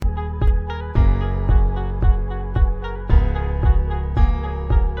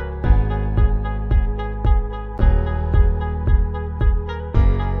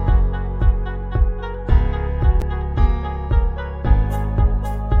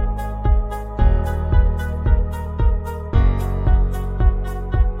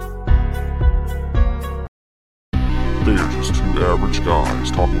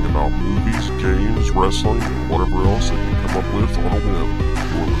talking about movies, games, wrestling, and whatever else they can come up with on a whim.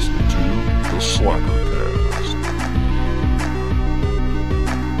 You're listening to the Slackercast.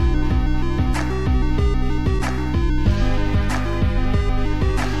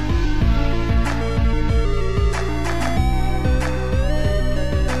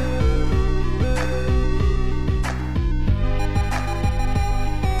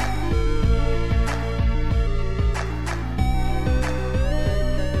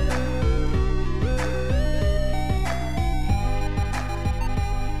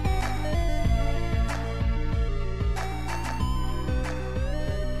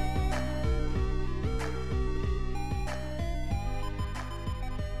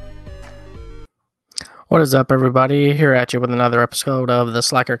 What is up, everybody? Here at you with another episode of the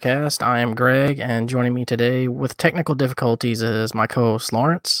Slackercast. I am Greg, and joining me today with technical difficulties is my co-host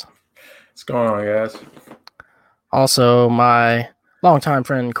Lawrence. What's going on, guys? Also, my longtime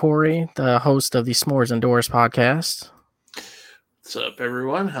friend Corey, the host of the S'mores Indoors podcast. What's up,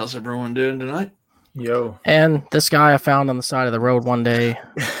 everyone? How's everyone doing tonight? Yo. And this guy I found on the side of the road one day.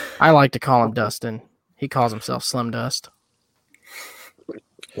 I like to call him Dustin. He calls himself Slim Dust.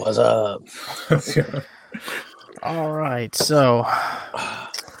 What's up? All right, so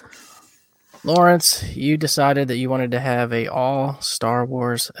Lawrence, you decided that you wanted to have a all Star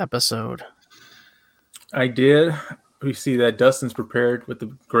Wars episode. I did. We see that Dustin's prepared with the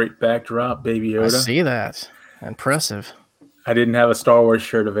great backdrop, Baby Yoda. I see that. Impressive. I didn't have a Star Wars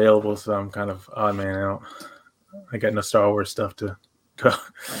shirt available, so I'm kind of odd man out. I got no Star Wars stuff to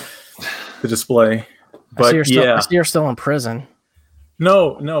display. But I see you're still in prison.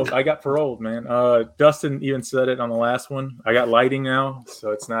 No, I got paroled, man. Dustin even said it on the last one. I got lighting now, so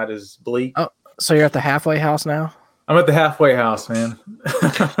it's not as bleak. Oh, so you're at the halfway house now? I'm at the halfway house, man.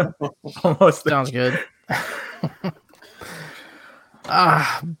 Almost. Sounds good.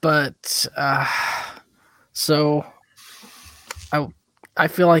 So I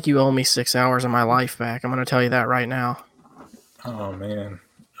feel like you owe me 6 hours of my life back. I'm going to tell you that right now. Oh, man.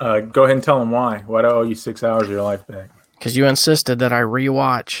 Go ahead and tell them why. Why do I owe you 6 hours of your life back? Because you insisted that I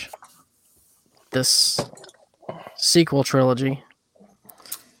rewatch this sequel trilogy.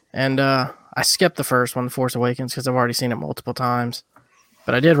 And I skipped the first one, The Force Awakens, because I've already seen it multiple times.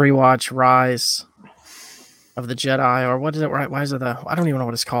 But I did rewatch Rise of the Jedi, or what is it? Rise of the... I don't even know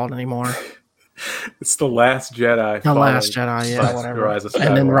what it's called anymore. It's The Last Jedi. The Last Jedi, yeah, whatever. Rise of Skywalker.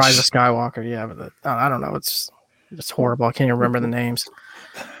 And then Rise of Skywalker, yeah. But I don't know. It's horrible. I can't even remember the names.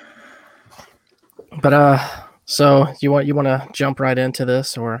 But... So you want to jump right into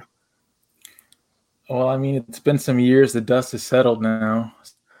this, or? Well, I mean, it's been some years. The dust has settled now.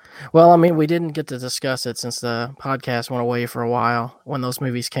 Well, I mean, we didn't get to discuss it since the podcast went away for a while when those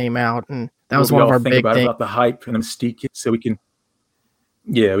movies came out, and that was one of our big things. About the hype and the mystique, so we can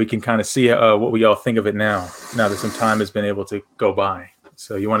kind of see what we all think of it now. Now that some time has been able to go by.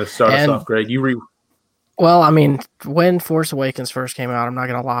 So you want to start us off, Greg? Well, I mean, when Force Awakens first came out, I'm not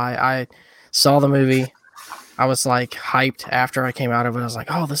gonna lie, I saw the movie. I was like hyped after I came out of it. I was like,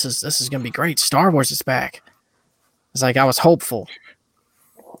 "Oh, this is gonna be great. Star Wars is back." It's like I was hopeful.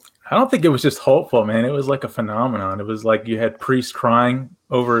 I don't think it was just hopeful, man. It was like a phenomenon. It was like you had priests crying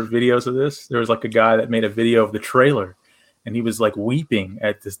over videos of this. There was like a guy that made a video of the trailer, and he was like weeping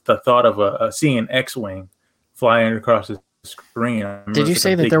at the thought of seeing an X-wing flying across the screen. Did you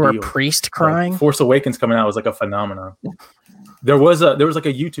say that there were priests crying? Force Awakens coming out was like a phenomenon. There was like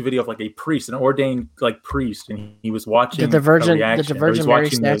a YouTube video of like a priest, an ordained like priest, and he was watching. Did the Virgin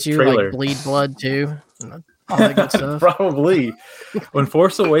Mary statue like bleed blood too? All that good stuff. Probably. When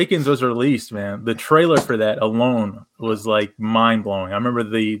Force Awakens was released, man, the trailer for that alone was like mind blowing. I remember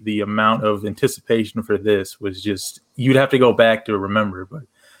the amount of anticipation for this was just you'd have to go back to remember, but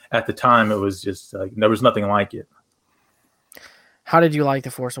at the time it was just like there was nothing like it. How did you like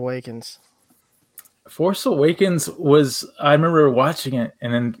the Force Awakens? Force Awakens was, I remember watching it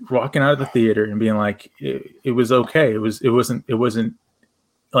and then walking out of the theater and being like, it was okay. It wasn't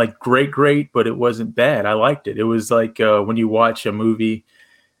like great, but it wasn't bad. I liked it. It was like when you watch a movie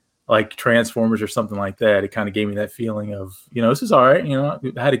like Transformers or something like that, it kind of gave me that feeling of, this is all right. I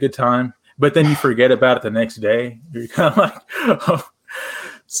had a good time, but then you forget about it the next day. You're kind of like, oh.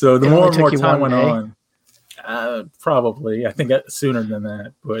 So the more and more time went on. Probably. I think sooner than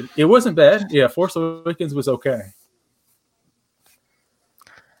that, but it wasn't bad. Yeah, Force Awakens was okay.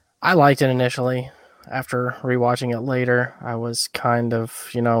 I liked it initially. after rewatching it later, I was kind of,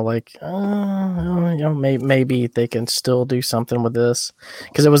 like, maybe they can still do something with this,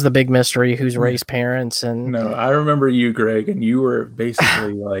 because it was the big mystery who's Rey's parents, and No, I remember you, Greg, and you were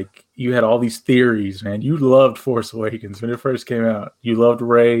basically like, you had all these theories, man. You loved Force Awakens when it first came out. You loved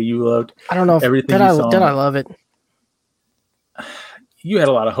Rey. You loved I don't know if everything did you I saw. did I love it. You had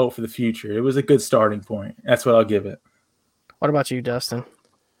a lot of hope for the future. It was a good starting point. That's what I'll give it. What about you, Dustin?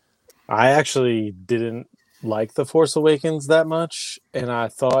 I actually didn't like The Force Awakens that much, and I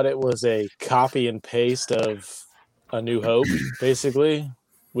thought it was a copy and paste of A New Hope, basically,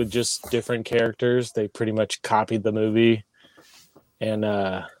 with just different characters. They pretty much copied the movie, and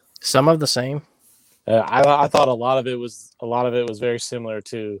Some of the same. I thought a lot of it was very similar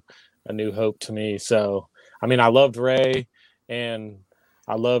to A New Hope to me. So, I mean, I loved Rey, and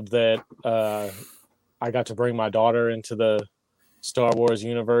I loved that I got to bring my daughter into the Star Wars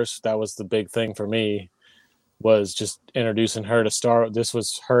universe. That was the big thing for me, was just introducing her to this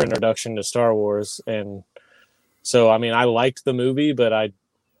was her introduction to Star Wars. And so, I mean, I liked the movie, but I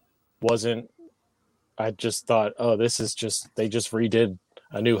just thought, oh, they just redid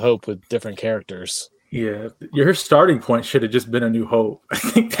A New Hope with different characters. Yeah, your starting point should have just been A New Hope. I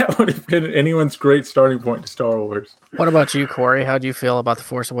think that would have been anyone's great starting point to Star Wars. What about you, Corey? How do you feel about The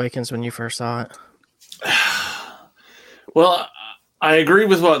Force Awakens when you first saw it? Well, I agree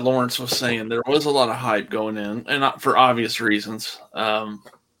with what Lawrence was saying. There was a lot of hype going in, and not for obvious reasons.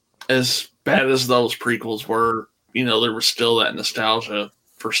 As bad as those prequels were, there was still that nostalgia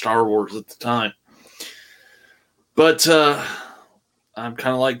for Star Wars at the time. But I'm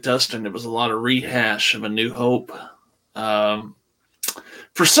kind of like Dustin. It was a lot of rehash of A New Hope.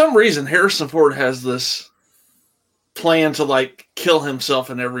 For some reason, Harrison Ford has this plan to kill himself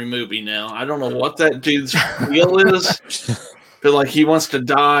in every movie now. I don't know what that dude's deal is, but he wants to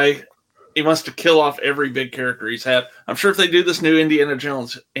die. He wants to kill off every big character he's had. I'm sure if they do this new Indiana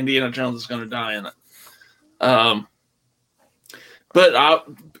Jones is going to die in it. But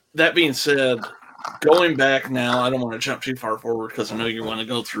that being said, going back now, I don't want to jump too far forward because I know you want to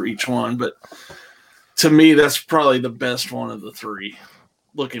go through each one, but to me, that's probably the best one of the three.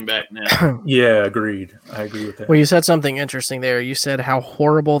 Looking back now. Yeah, agreed. I agree with that. Well, you said something interesting there. You said how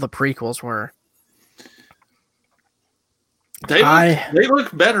horrible the prequels were. They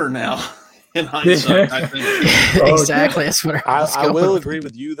look better now in hindsight, I think. Exactly. That's what I will agree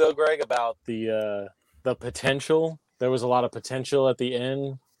with you, though, Greg, about the potential. There was a lot of potential at the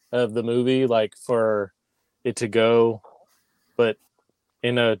end of the movie, for it to go, but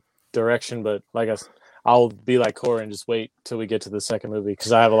in a direction. But I'll be like Corey and just wait till we get to the second movie,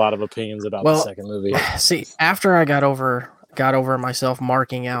 because I have a lot of opinions about the second movie. See, after I got over myself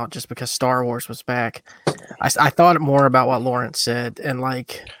marking out just because Star Wars was back, I thought more about what Lawrence said, and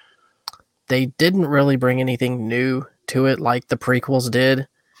they didn't really bring anything new to it like the prequels did.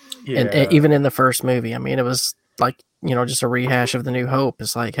 Yeah. And even in the first movie, I mean, it was just a rehash of The New Hope.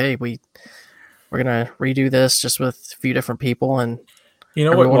 It's hey, we're gonna redo this just with a few different people, and what?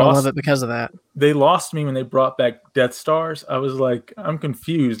 I love it because of that. They lost me when they brought back Death Stars. I was I'm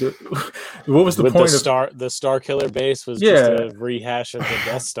confused. What was the point of the Star Killer base? Was just a rehash of the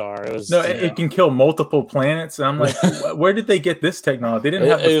Death Star. It was it can kill multiple planets. And I'm like, where did they get this technology? They didn't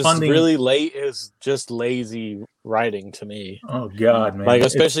have the funding. It was really late. It was just lazy writing to me. Oh God, man!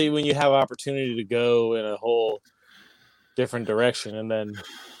 Especially when you have opportunity to go in a whole different direction, and then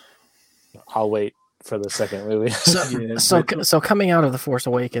I'll wait for the second movie. So coming out of The Force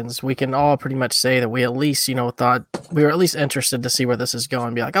Awakens, we can all pretty much say that we at least, thought we were at least interested to see where this is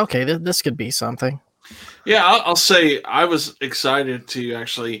going. Be okay, this could be something. Yeah, I'll say I was excited to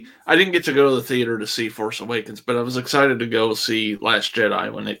actually. I didn't get to go to the theater to see Force Awakens, but I was excited to go see Last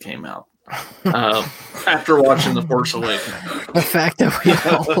Jedi when it came out. After watching The Force Awakens, the fact that we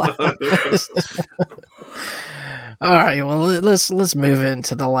all all right, well, let's move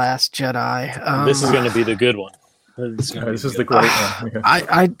into The Last Jedi. This is going to be the good one. This is the great one.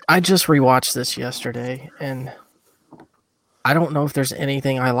 I just rewatched this yesterday, and I don't know if there's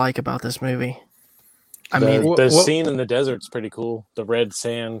anything I like about this movie. The scene in the desert's pretty cool. The red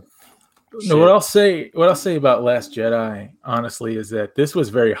sand. No, what I'll say about Last Jedi, honestly, is that this was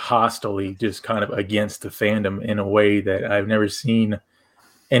very hostily just kind of against the fandom in a way that I've never seen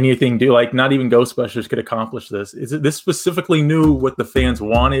anything do. Not even Ghostbusters could accomplish this. This specifically knew what the fans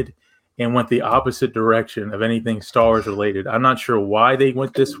wanted and went the opposite direction of anything Star Wars related. I'm not sure why they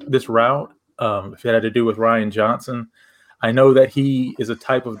went this route. If it had to do with Rian Johnson, I know that he is a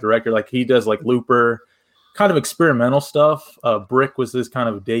type of director, he does Looper, kind of experimental stuff. Brick was his kind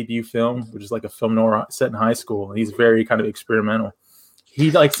of debut film, which is a film noir set in high school, and he's very kind of experimental. he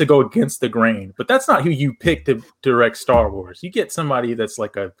likes to go against the grain. But that's not who you pick to direct Star Wars. You get somebody that's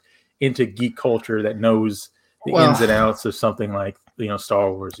like into geek culture that knows the ins and outs of something like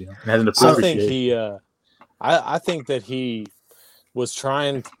Star Wars, and has an appreciation. I think that he was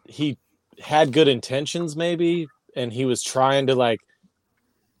trying. He had good intentions, maybe, and he was trying to like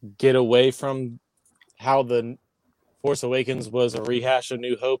get away from how the Force Awakens was a rehash of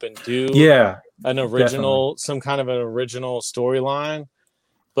New Hope and do an original, some kind of an original storyline.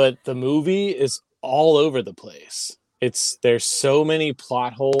 But the movie is all over the place. There's so many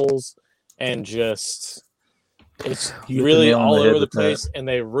plot holes and just it's really all over the place. And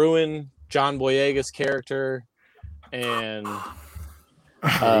they ruin John Boyega's character, and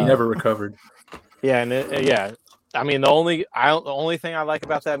he never recovered. Yeah, and I mean, the only thing I like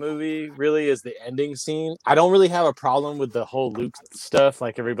about that movie really is the ending scene. I don't really have a problem with the whole Luke stuff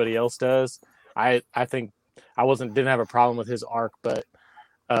like everybody else does. I think I didn't have a problem with his arc, but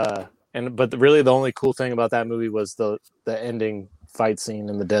really the only cool thing about that movie was the ending fight scene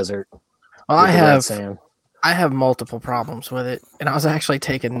in the desert. Well, I have multiple problems with it, and I was actually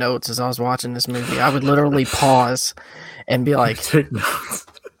taking notes as I was watching this movie. I would literally pause and be like, take notes.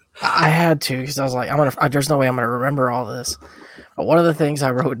 I had to, because I was like, there's no way I'm going to remember all this. But one of the things I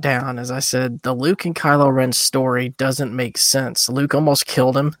wrote down is I said, the Luke and Kylo Ren story doesn't make sense. Luke almost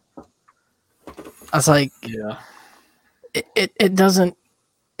killed him. I was like, yeah, it doesn't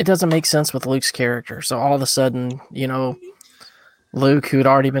make sense with Luke's character. So all of a sudden, Luke, who had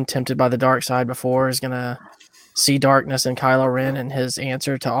already been tempted by the dark side before, is going to see darkness in Kylo Ren, and his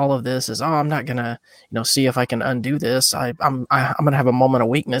answer to all of this is, I'm not going to, see if I can undo this. I'm going to have a moment of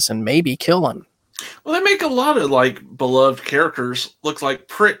weakness and maybe kill him. Well, they make a lot of like beloved characters look like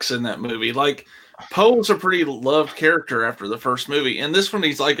pricks in that movie. Like Poe was a pretty loved character after the first movie, and this one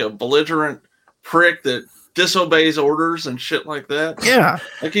he's like a belligerent prick that disobeys orders and shit like that. Yeah,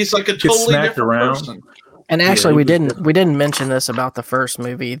 like he's like a totally different person. And actually, we didn't mention this about the first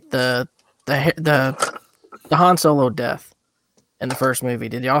movie. The Han Solo death in the first movie.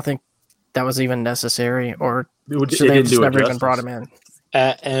 Did y'all think that was even necessary, or should they just never even brought him in?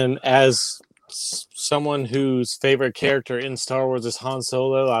 And as someone whose favorite character in Star Wars is Han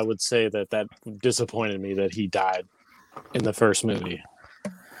Solo, I would say that disappointed me that he died in the first movie.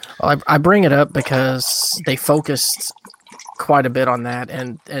 Well, I bring it up because they focused quite a bit on that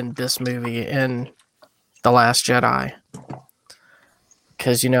in this movie in The Last Jedi,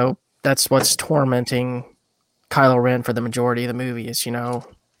 because that's what's tormenting Kylo Ren for the majority of the movie is,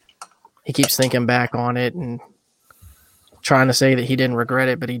 he keeps thinking back on it and trying to say that he didn't regret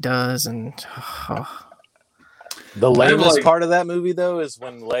it, but he does. And the lamest part of that movie, though, is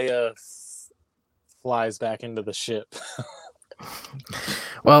when Leia flies back into the ship.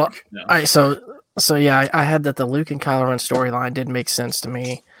 Well, no. I had that the Luke and Kylo Ren storyline did make sense to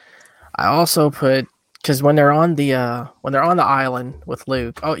me. I also put, because when they're on the island with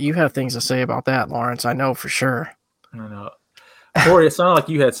Luke, you have things to say about that, Lawrence. I know for sure. I know. Corey, it sounded like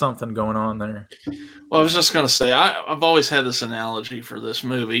you had something going on there. Well, I was just going to say, I've always had this analogy for this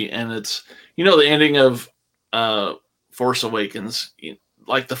movie, and it's, the ending of Force Awakens,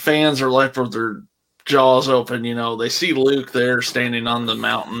 like the fans are left with their jaws open, they see Luke there standing on the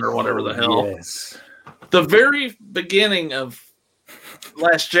mountain or whatever the hell. Yes. The very beginning of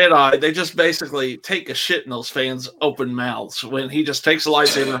Last Jedi, they just basically take a shit in those fans' open mouths when he just takes a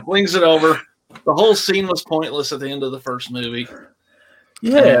lightsaber and flings it over. The whole scene was pointless at the end of the first movie.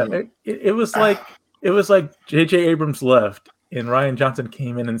 Yeah, it was like J.J. Abrams left and Rian Johnson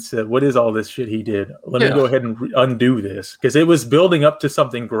came in and said, "What is all this shit he did? Let me go ahead and undo this," because it was building up to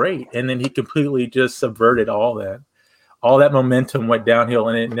something great, and then he completely just subverted all that. All that momentum went downhill,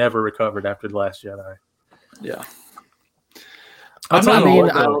 and it never recovered after The Last Jedi. Yeah. I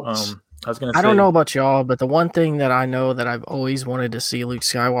don't know about y'all, but the one thing that I know that I've always wanted to see Luke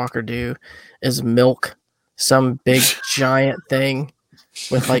Skywalker do is milk some big giant thing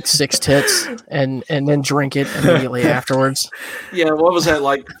with like 6 tits and then drink it immediately afterwards. Yeah, what was that,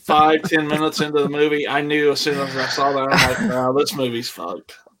 like 5-10 minutes into the movie? I knew as soon as I saw that, I'm like, wow, this movie's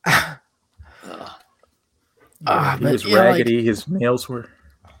fucked. He was raggedy. His nails were.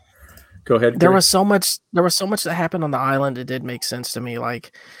 Go ahead. There was so much that happened on the island. It did make sense to me.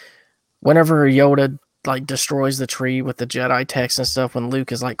 Like whenever Yoda like destroys the tree with the Jedi text and stuff, when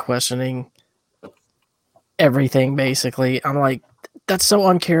Luke is like questioning everything, basically, I'm like, that's so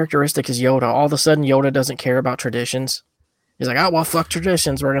uncharacteristic as Yoda. All of a sudden, Yoda doesn't care about traditions. He's like, oh well, fuck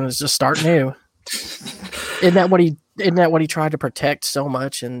traditions. We're gonna just start new. Isn't that what he tried to protect so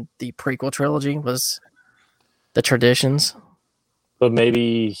much in the prequel trilogy was the traditions? But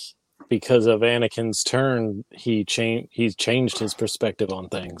maybe because of Anakin's turn, he's changed his perspective on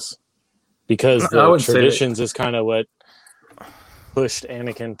things. Because the traditions is kind of what pushed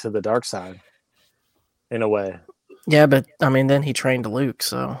Anakin to the dark side, in a way. Yeah, but I mean, then he trained Luke,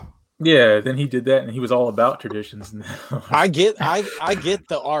 so. Yeah, then he did that, and he was all about traditions. I get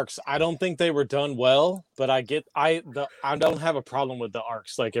the arcs. I don't think they were done well, but I don't have a problem with the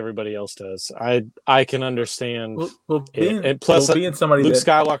arcs like everybody else does. I can understand. Being somebody Luke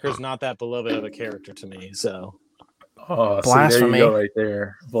Skywalker is not that beloved of a character to me. So, blasphemy. See, there you go, right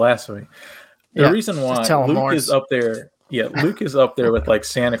there, blasphemy. The reason why Luke is up there. Yeah, Luke is up there with like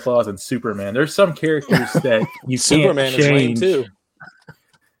Santa Claus and Superman. There's some characters that you Superman can't change. is lame too.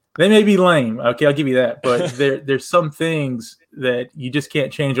 They may be lame. Okay, I'll give you that. But there's some things that you just can't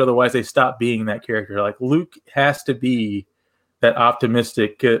change. Otherwise, they stop being that character. Like Luke has to be that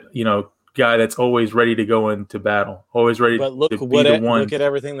optimistic, guy that's always ready to go into battle, always ready to be the one. Look at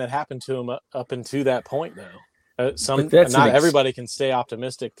everything that happened to him up until that point, though. Not everybody can stay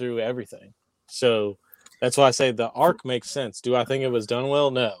optimistic through everything. So that's why I say the arc makes sense. Do I think it was done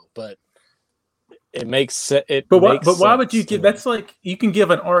well? No, but it makes sense. But why would you give? That's like you can give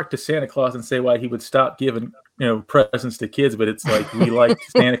an arc to Santa Claus and say why he would stop giving presents to kids, but it's like we like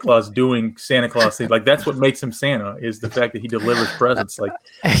Santa Claus doing Santa Claus things. Like that's what makes him Santa is the fact that he delivers presents. Like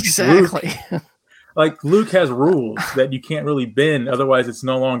exactly. Luke has rules that you can't really bend, otherwise it's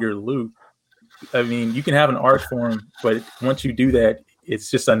no longer Luke. I mean, you can have an arc for him, but once you do that,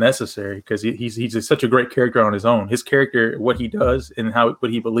 it's just unnecessary because he's such a great character on his own. His character, what he does and what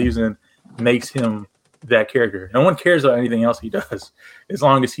he believes in, makes him that character. No one cares about anything else he does, as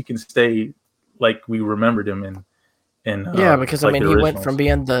long as he can stay like we remembered him in. Because I mean, he went from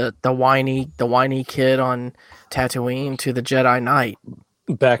being the whiny kid on Tatooine to the Jedi Knight,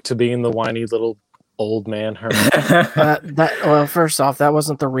 back to being the whiny little old man hermit. Well, first off, that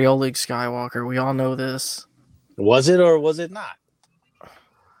wasn't the real Luke Skywalker. We all know this. Was it or was it not?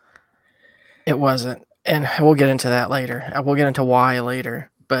 It wasn't, and we'll get into that later. We'll get into why later.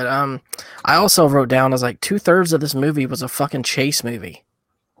 But I also wrote down as like 2/3 of this movie was a fucking chase movie.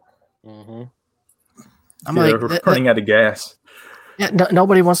 Mm-hmm. We're running out of gas. Yeah,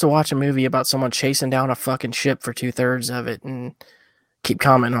 nobody wants to watch a movie about someone chasing down a fucking ship for 2/3 of it and keep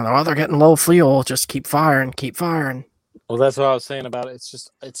commenting on, oh, they're getting low fuel. Just keep firing. Well, that's what I was saying about it.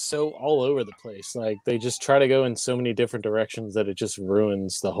 It's so all over the place. Like they just try to go in so many different directions that it just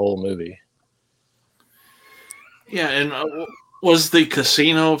ruins the whole movie. Yeah, and was the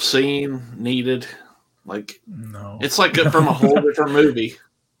casino scene needed? Like, no. It's like from a whole different movie.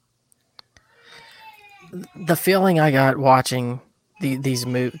 The feeling I got watching these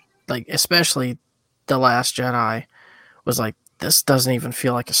movies, like especially The Last Jedi, was like, this doesn't even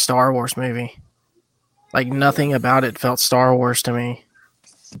feel like a Star Wars movie. Like nothing about it felt Star Wars to me.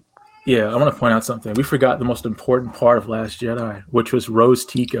 Yeah, I want to point out something. We forgot the most important part of Last Jedi, which was Rose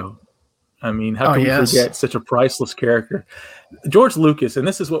Tico. I mean, how can we forget such a priceless character? George Lucas, and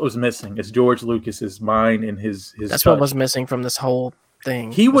this is what was missing, is George Lucas's mind and his That's touch. what was missing from this whole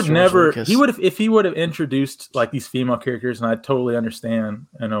thing. He would never, Lucas. If he would have introduced like these female characters, and I totally understand,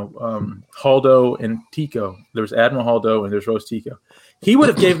 Holdo and Tico. There's Admiral Holdo and there's Rose Tico. He would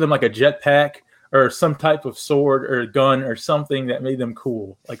have gave them like a jetpack or some type of sword or gun or something that made them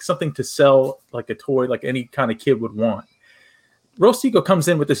cool, like something to sell, like a toy, like any kind of kid would want. Rose Tico comes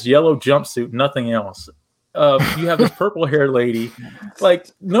in with this yellow jumpsuit, nothing else. You have this purple hair lady. Like,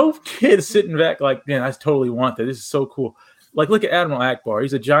 no kid sitting back like, man, I totally want that. This is so cool. Like, look at Admiral Akbar.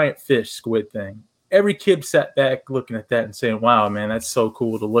 He's a giant fish squid thing. Every kid sat back looking at that and saying, wow, man, that's so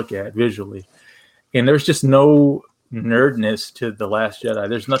cool to look at visually. And there's just no nerdness to The Last Jedi.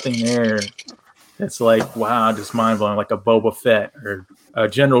 There's nothing there that's like, wow, just mind-blowing, like a Boba Fett or a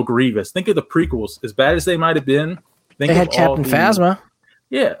General Grievous. Think of the prequels. As bad as they might have been, they had Captain Phasma.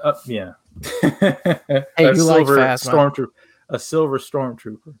 Yeah, yeah. Hey, you like Phasma? A silver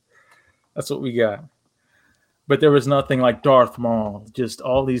stormtrooper. That's what we got. But there was nothing like Darth Maul. Just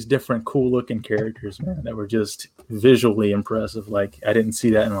all these different cool-looking characters, man, that were just visually impressive. Like I didn't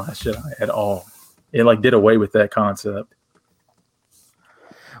see that in Last Jedi at all. It like did away with that concept.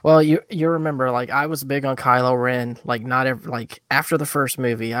 Well, you remember, like I was big on Kylo Ren. Like after the first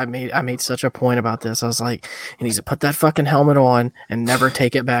movie, I made such a point about this. I was like, he needs to put that fucking helmet on and never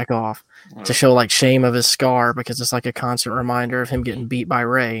take it back off to show like shame of his scar because it's like a constant reminder of him getting beat by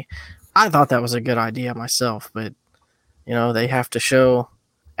Rey. I thought that was a good idea myself, but they have to show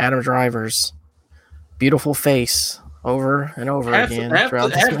Adam Driver's beautiful face over and over again.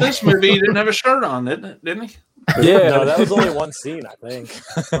 Half this movie he didn't have a shirt on, didn't he? Yeah, no, that was only one scene, I think.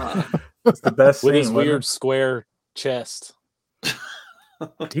 It's the best with scene, his weird square chest.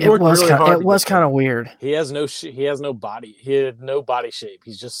 He worked really hard. It was kind of weird. He has no body. He had no body shape.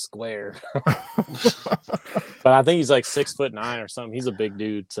 He's just square. But I think he's like 6'9" or something. He's a big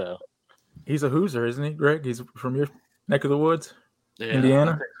dude. So he's a Hoosier, isn't he, Greg? He's from your neck of the woods, Yeah,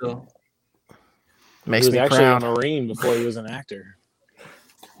 Indiana. I think so. Makes he was me actually proud. a Marine before he was an actor.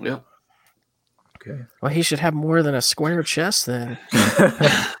 Yep. Okay. Well, he should have more than a square chest then.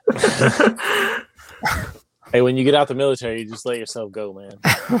 Hey, when you get out the military, you just let yourself go, man.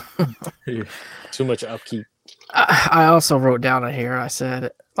 Too much upkeep. I also wrote down in here. I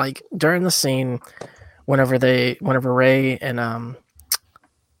said, like, during the scene, whenever Ray and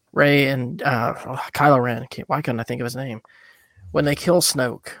Kylo Ren, why couldn't I think of his name? When they kill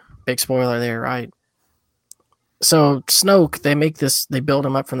Snoke, big spoiler there, right? So Snoke, they build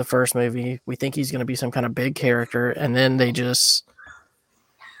him up from the first movie. We think he's going to be some kind of big character, and then they just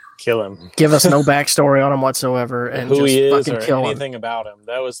Kill him. give us no backstory on him whatsoever, and Who just he is fucking or kill him. anything about him.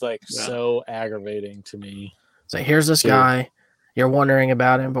 That was like so aggravating to me. So here's this guy. You're wondering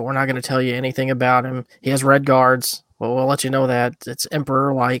about him, but we're not going to tell you anything about him. He has red guards. Well, we'll let you know that. It's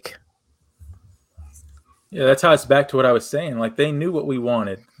Emperor-like. Yeah, that's how it's back to what I was saying. Like, they knew what we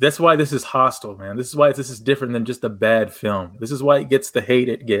wanted. That's why this is hostile, man. This is why this is different than just a bad film. This is why it gets the hate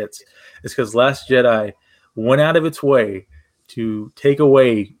it gets. It's because Last Jedi went out of its way to take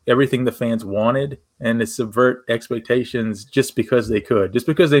away everything the fans wanted and to subvert expectations just because they could. Just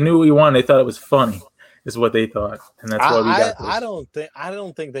because they knew what we wanted, they thought it was funny, is what they thought. And that's why we got this. I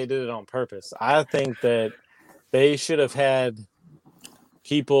don't think they did it on purpose. I think that they should have had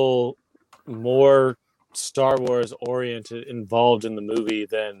people more Star Wars oriented involved in the movie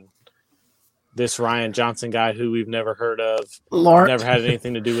than this Rian Johnson guy who we've never heard of, never had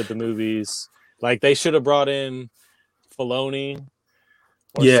anything to do with the movies. Like, they should have brought in Filoni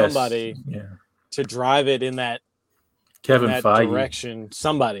or somebody to drive it in that Kevin Feige direction.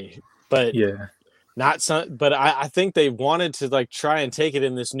 Somebody, but not some. But I think they wanted to like try and take it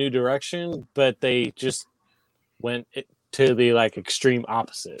in this new direction, but they just went to the like extreme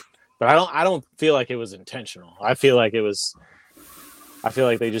opposite. But I don't feel like it was intentional. I feel like they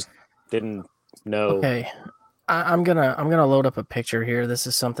just didn't know. Okay, I'm gonna load up a picture here. This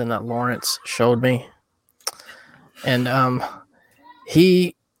is something that Lawrence showed me, and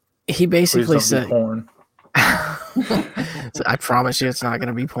he basically said, porn. I promise you, it's not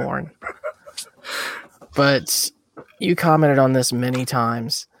gonna be porn. But you commented on this many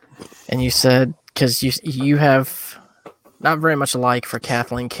times, and you said because you have not very much like for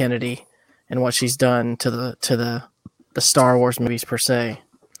Kathleen Kennedy and what she's done to the Star Wars movies per se.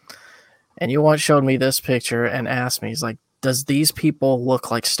 And you once showed me this picture and asked me, he's like, does these people look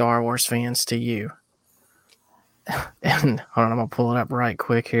like Star Wars fans to you? And hold on, I'm gonna pull it up right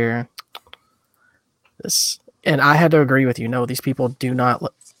quick here. And I had to agree with you. No, these people do not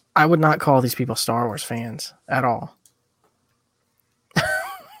look, I would not call these people Star Wars fans at all.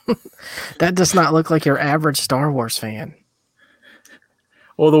 That does not look like your average Star Wars fan.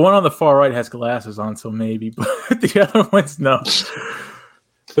 Well, the one on the far right has glasses on, so maybe, but the other ones no.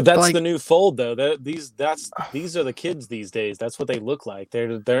 But that's like, the new fold, though. These are the kids these days. That's what they look like.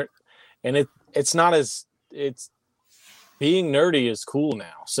 They're, and it's not as it's being nerdy is cool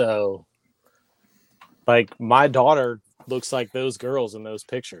now. So, like, my daughter looks like those girls in those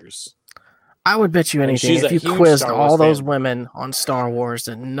pictures. I would bet you anything if you quizzed all those women on Star Wars,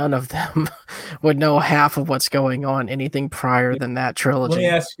 and none of them would know half of what's going on anything prior than that trilogy. Let me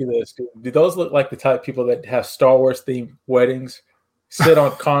ask you this: do those look like the type of people that have Star Wars themed weddings, sit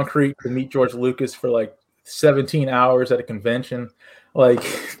on concrete to meet George Lucas for like 17 hours at a convention? Like,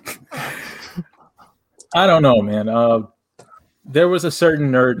 I don't know, man. There was a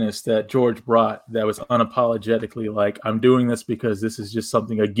certain nerdness that George brought that was unapologetically like, I'm doing this because this is just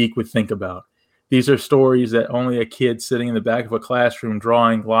something a geek would think about. These are stories that only a kid sitting in the back of a classroom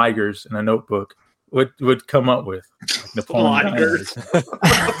drawing ligers in a notebook would come up with. Like Napoleon Ligers.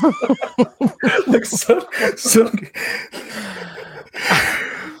 Like so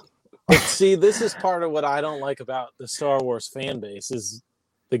But see, this is part of what I don't like about the Star Wars fan base is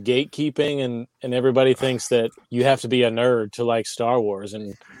the gatekeeping and everybody thinks that you have to be a nerd to like Star Wars.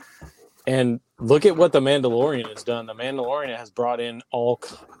 And look at what The Mandalorian has done. The Mandalorian has brought in all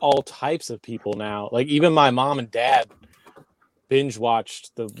types of people now. Like even my mom and dad binge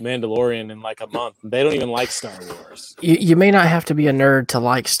watched The Mandalorian in like a month. They don't even like Star Wars. You may not have to be a nerd to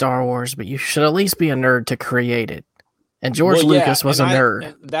like Star Wars, but you should at least be a nerd to create it. And George Lucas was a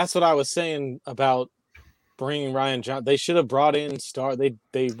nerd. That's what I was saying about bringing Rian Johnson. They should have brought in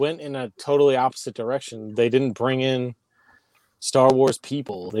They went in a totally opposite direction. They didn't bring in Star Wars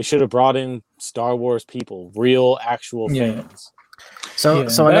people. They should have brought in Star Wars people, real, actual fans. So, Yeah,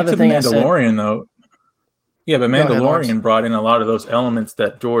 so back another to the thing I said. Mandalorian though. Yeah, but Go ahead, Lawrence. Mandalorian brought in a lot of those elements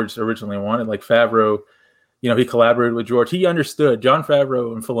that George originally wanted. Like Favreau, he collaborated with George. He understood. John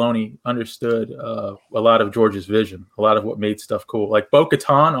Favreau and Filoni understood a lot of George's vision, a lot of what made stuff cool. Like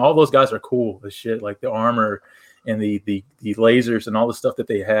Bo-Katan, all those guys are cool as shit. Like the armor and the lasers and all the stuff that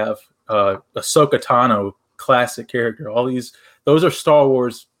they have. Ahsoka Tano, classic character. Those are Star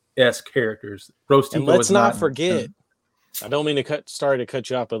Wars-esque characters. Rose And Tico let's is not forget. I don't mean to cut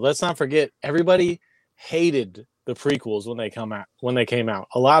you off, but let's not forget everybody hated the prequels when they came out.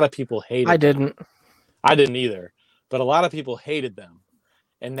 A lot of people hated I them. didn't. I didn't either, but a lot of people hated them.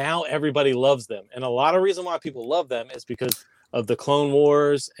 And now everybody loves them. And a lot of reason why people love them is because of the Clone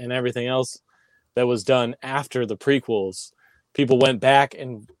Wars and everything else that was done after the prequels. People went back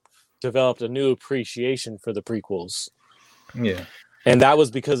and developed a new appreciation for the prequels. Yeah. And that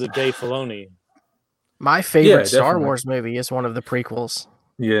was because of Dave Filoni. My favorite Star definitely. Wars movie is one of the prequels.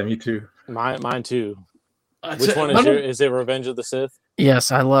 Yeah, me too. Mine too. Which one is it? Revenge of the Sith?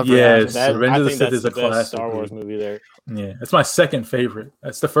 Yes, I love Yes, Revenge. Revenge of the think Sith that's is a the best classic. Star Wars movie there. Yeah, it's my second favorite.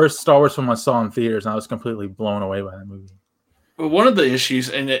 That's the first Star Wars film I saw in theaters, and I was completely blown away by that movie. But one of the issues,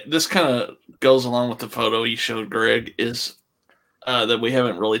 and this kind of goes along with the photo you showed, Greg, is that we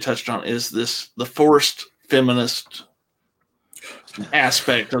haven't really touched on is the forced feminist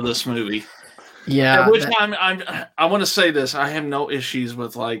aspect of this movie. Yeah, Which I want to say this. I have no issues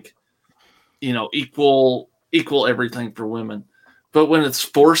with equal everything for women, but when it's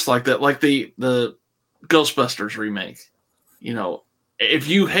forced like that, like the Ghostbusters remake, if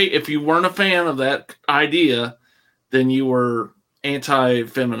you weren't a fan of that idea, then you were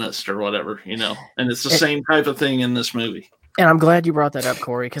anti-feminist or whatever, and it's the same type of thing in this movie. And I'm glad you brought that up,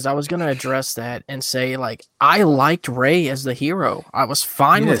 Corey, because I was going to address that and say, I liked Rey as the hero. I was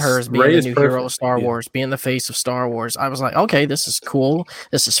fine with her as being the new hero of Star Wars, being the face of Star Wars. I was like, okay, this is cool.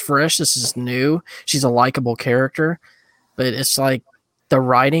 This is fresh. This is new. She's a likable character. But it's like the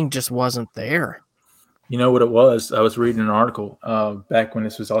writing just wasn't there. You know what it was? I was reading an article back when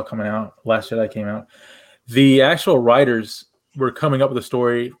this was all coming out. Last Jedi came out. The actual writers were coming up with a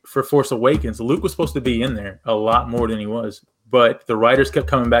story for Force Awakens. Luke was supposed to be in there a lot more than he was, but the writers kept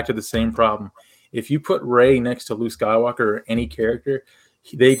coming back to the same problem. If you put Rey next to Luke Skywalker or any character,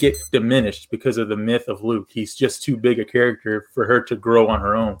 they get diminished because of the myth of Luke. He's just too big a character for her to grow on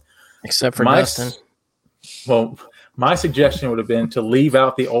her own. Except for Dustin. Well, my suggestion would have been to leave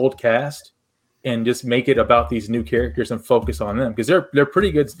out the old cast and just make it about these new characters and focus on them, because they're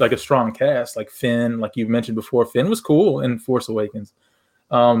pretty good, like a strong cast. Like Finn, like you mentioned before, Finn was cool in Force Awakens.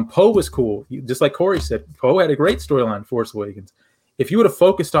 Poe was cool, just like Corey said. Poe had a great storyline in Force Awakens. If you would have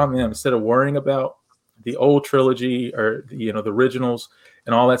focused on them instead of worrying about the old trilogy or the originals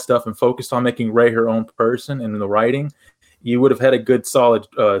and all that stuff, and focused on making Rey her own person and the writing, you would have had a good solid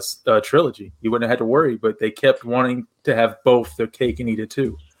trilogy. You wouldn't have had to worry. But they kept wanting to have both their cake and eat it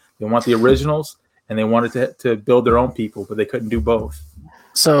too. They want the originals, and they wanted to build their own people, but they couldn't do both.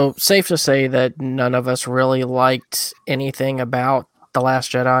 So, safe to say that none of us really liked anything about The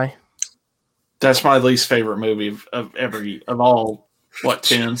Last Jedi? That's my least favorite movie of all,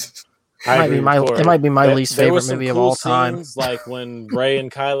 10? It might be my least favorite movie of all time. Scenes, like when Rey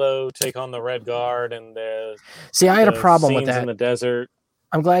and Kylo take on the Red Guard, and I had a problem with scenes that in the desert.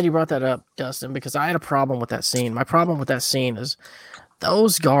 I'm glad you brought that up, Dustin, because I had a problem with that scene. My problem with that scene is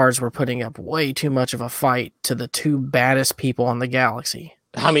those guards were putting up way too much of a fight to the two baddest people in the galaxy.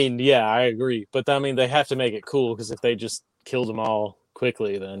 I mean, yeah, I agree. But, I mean, they have to make it cool, because if they just killed them all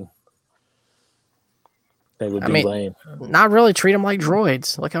quickly, then they would be lame. Not really. Treat them like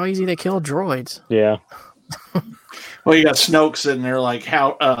droids. Look how easy they kill droids. Yeah. Well, you got Snoke sitting there like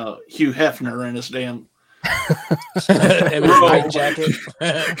Hugh Hefner in his damn... and his white jacket.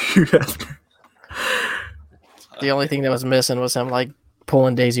 The only thing that was missing was him,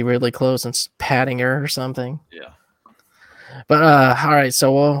 pulling Daisy Ridley close and patting her or something. Yeah. But all right,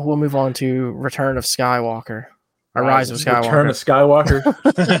 so we'll move on to Return of Skywalker, or Rise of Skywalker. Return of Skywalker.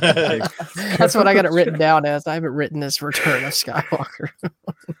 That's what I got it written down as. I haven't written this Return of Skywalker.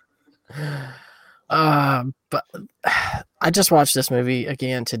 But I just watched this movie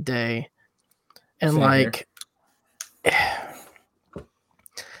again today, and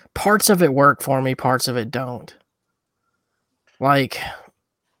parts of it work for me, parts of it don't.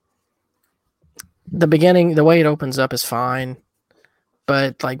 The beginning, the way it opens up is fine,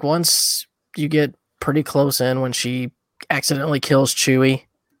 but once you get pretty close in, when she accidentally kills Chewie,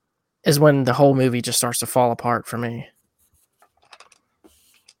 is when the whole movie just starts to fall apart for me.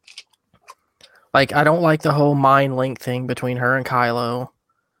 I don't like the whole mind link thing between her and Kylo.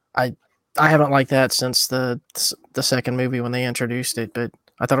 I haven't liked that since the the second movie when they introduced it, but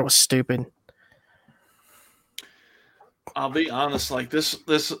I thought it was stupid. I'll be honest, like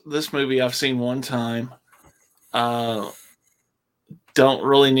this movie I've seen one time. Don't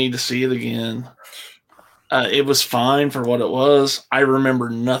really need to see it again. It was fine for what it was. I remember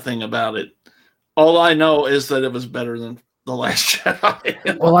nothing about it. All I know is that it was better than The Last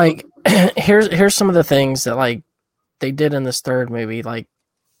Jedi. Well, like here's some of the things that like they did in this third movie. Like,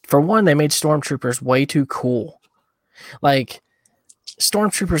 for one, they made stormtroopers way too cool. Like,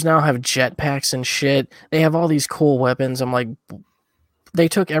 stormtroopers now have jetpacks and shit. They have all these cool weapons. I'm like, they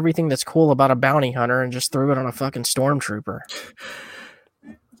took everything that's cool about a bounty hunter and just threw it on a fucking stormtrooper.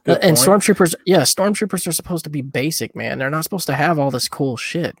 And stormtroopers are supposed to be basic, man. They're not supposed to have all this cool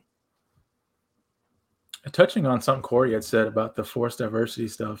shit. Touching on something Corey had said about the Force diversity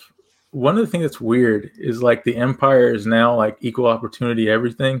stuff, one of the things that's weird is like the Empire is now like equal opportunity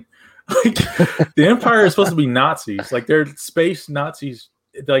everything. Like the Empire is supposed to be Nazis, like they're space Nazis,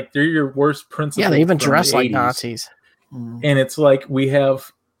 like they're your worst principles. Yeah, they even dress like Nazis. And it's like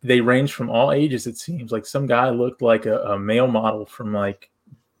they range from all ages. It seems like some guy looked like a male model from like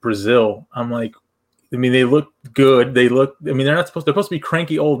Brazil. I'm like, I mean, they look good. They're supposed to be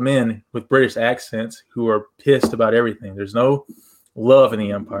cranky old men with British accents who are pissed about everything. There's no love in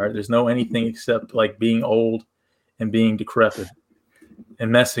the Empire. There's no anything except like being old and being decrepit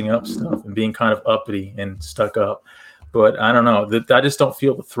and messing up stuff and being kind of uppity and stuck up. But I don't know. I just don't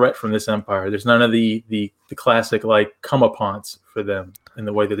feel the threat from this Empire. There's none of the classic like comeuppance for them in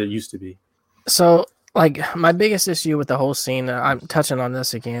the way that there used to be. So, like, my biggest issue with the whole scene, I'm touching on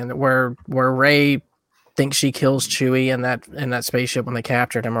this again, where Rey thinks she kills Chewie in that spaceship when they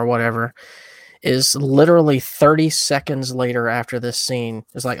captured him or whatever, is literally 30 seconds later after this scene.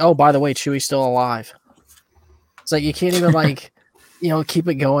 It's like, oh, by the way, Chewie's still alive. It's like you can't even like, keep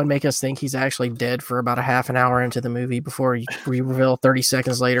it going, make us think he's actually dead for about a half an hour into the movie before we reveal 30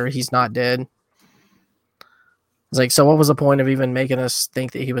 seconds later he's not dead. It's like, so what was the point of even making us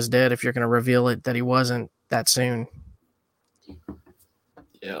think that he was dead if you're going to reveal it that he wasn't that soon?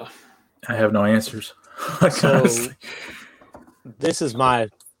 Yeah. I have no answers. So this is my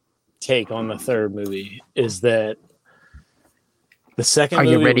take on the third movie, is that the second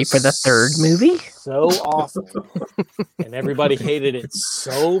movie. Are you ready for the third movie? So awesome. And everybody hated it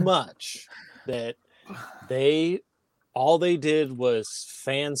so much that all they did was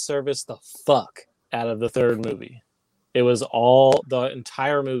fan service the fuck out of the third movie. It was the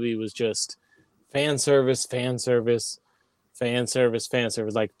entire movie was just fan service.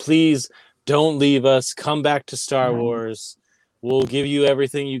 Like, please don't leave us. Come back to Star Wars. We'll give you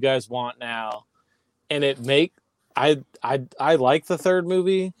everything you guys want now. And I like the third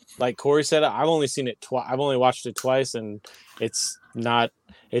movie. Like Corey said, I've only seen it twice. I've only watched it twice, and it's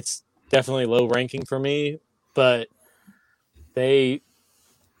definitely low ranking for me. But they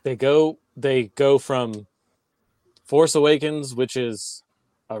go from Force Awakens, which is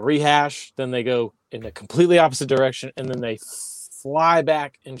a rehash, then they go in a completely opposite direction, and then they fly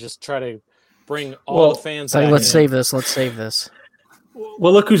back and just try to bring all the fans back. Let's save this.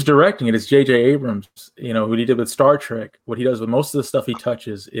 Well, look who's directing it. It's J.J. Abrams, who he did with Star Trek. What he does with most of the stuff he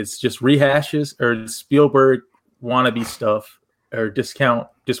touches, it's just rehashes or Spielberg wannabe stuff, or discount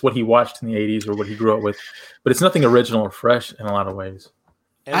just what he watched in the 80s or what he grew up with. But it's nothing original or fresh in a lot of ways.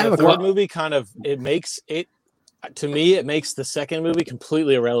 And the third movie it makes the second movie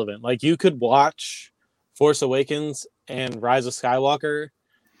completely irrelevant. Like, you could watch Force Awakens and Rise of Skywalker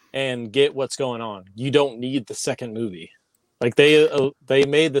and get what's going on. You don't need the second movie. Like, they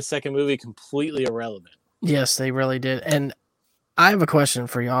made the second movie completely irrelevant. Yes, they really did. And I have a question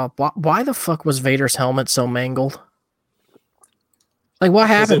for y'all. Why the fuck was Vader's helmet so mangled? Like, what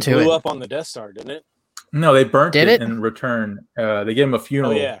happened to it? It blew up on the Death Star, didn't it? No, they burnt it in return. They gave him a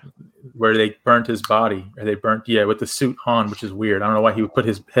funeral where they burnt his body. Or they burnt, with the suit on, which is weird. I don't know why he would put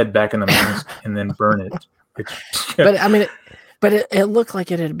his head back in the mask and then burn it. But I mean, it looked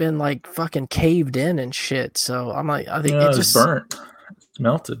like it had been like fucking caved in and shit. So I'm like, I think it just burnt. It's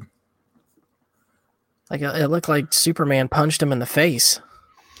melted. Like, it looked like Superman punched him in the face.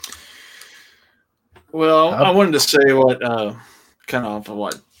 Well, I wanted to say what kind of off of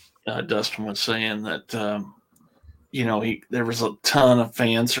what Dustin was saying, that there was a ton of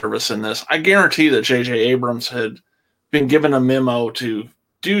fan service in this. I guarantee that J.J. Abrams had been given a memo to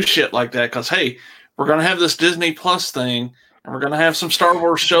do shit like that because, hey, we're going to have this Disney Plus thing, and we're going to have some Star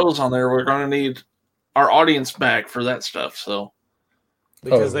Wars shows on there. We're going to need our audience back for that stuff. So,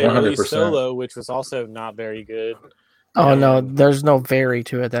 because they released Solo, which was also not very good. Oh no, there's no very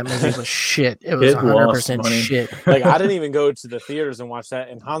to it. That movie was shit. It was 100% shit. Like I didn't even go to the theaters and watch that.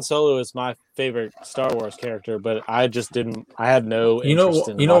 And Han Solo is my favorite Star Wars character, but I just didn't. I had no interest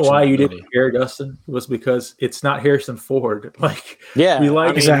in. You know why you didn't care, Dustin? It was because it's not Harrison Ford. Like yeah, we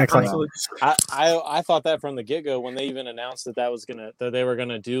like exactly. I thought that from the get go when they even announced that they were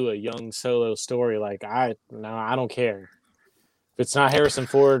gonna do a young Solo story. Like I don't care if it's not Harrison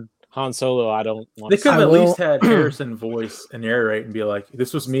Ford. Han Solo, I don't want. They could have at least had Harrison voice and narrate and be like,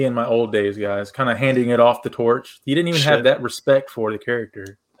 "This was me in my old days, guys," kind of handing it off the torch. He didn't even have that respect for the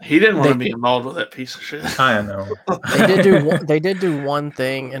character. He didn't want to be involved with that piece of shit. I know. They did do one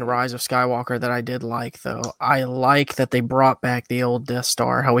thing in Rise of Skywalker that I did like, though. I like that they brought back the old Death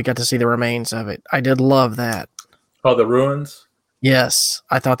Star. How we got to see the remains of it. I did love that. Oh, the ruins. Yes,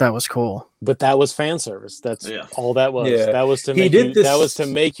 I thought that was cool. But that was fan service. That's all that was. Yeah. That was to make that was to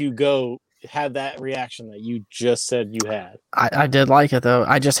make you go have that reaction that you just said you had. I did like it though.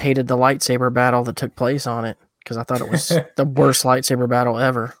 I just hated the lightsaber battle that took place on it because I thought it was the worst lightsaber battle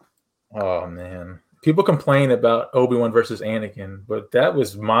ever. Oh man. People complain about Obi-Wan versus Anakin, but that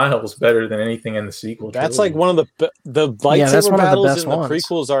was miles better than anything in the sequel. That's like one of the lightsaber battles in the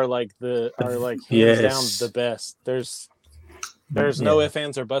prequels are like hands down the best. There's no ifs,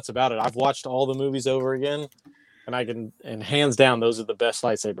 ands, or buts about it. I've watched all the movies over again, and hands down, those are the best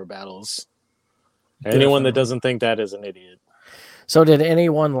lightsaber battles. Anyone that doesn't think that is an idiot. So did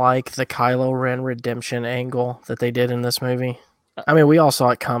anyone like the Kylo Ren redemption angle that they did in this movie? I mean, we all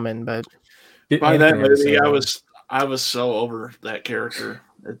saw it coming, but by that movie, I was so over that character.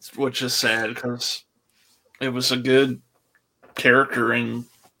 Which is sad because it was a good character in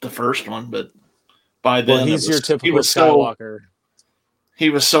the first one, but by then he's your typical Skywalker. He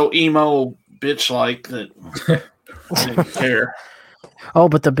was so emo bitch-like that I didn't care. Oh,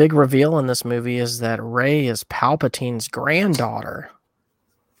 but the big reveal in this movie is that Rey is Palpatine's granddaughter.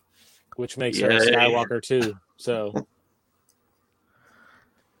 Which makes her a Skywalker too. So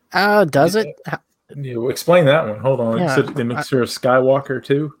does it? Yeah, explain that one. Hold on. Yeah, so it makes her a Skywalker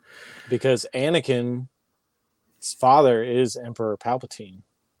too? Because Anakin's father is Emperor Palpatine.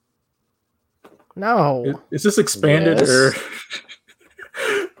 No. Is this expanded or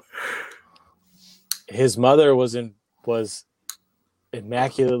his mother was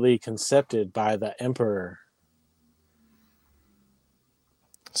immaculately conceived by the Emperor.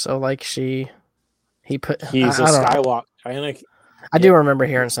 So like he's a Skywalker. I do remember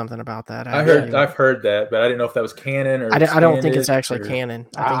hearing something about that. I've heard that, but I didn't know if that was canon or I don't think it's actually canon.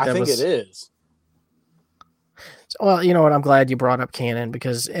 I think it is. Well, you know what? I'm glad you brought up canon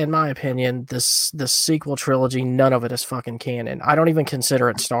because, in my opinion, the sequel trilogy, none of it is fucking canon. I don't even consider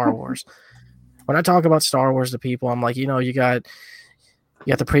it Star Wars. When I talk about Star Wars to people, I'm like, you got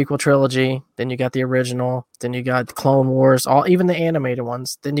the prequel trilogy, then you got the original, then you got the Clone Wars, even the animated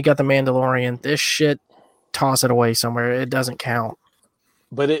ones, then you got the Mandalorian. This shit, toss it away somewhere. It doesn't count.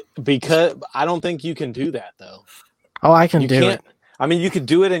 But because I don't think you can do that though. Oh, I can do it. I mean, you could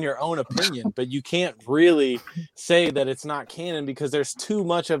do it in your own opinion, but you can't really say that it's not canon because there's too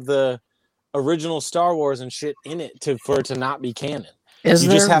much of the original Star Wars and shit in it for it to not be canon. Is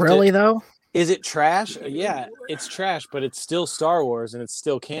there really though? Is it trash? Yeah, it's trash, but it's still Star Wars and it's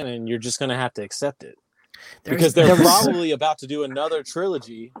still canon. You're just going to have to accept it. Because they're probably about to do another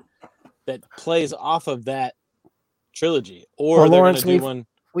trilogy that plays off of that trilogy. Or they're going to do one.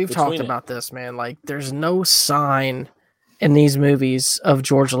 We've talked about this, man. Like, there's no sign in these movies of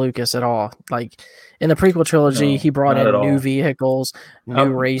George Lucas at all. Like, in the prequel trilogy, he brought in new vehicles,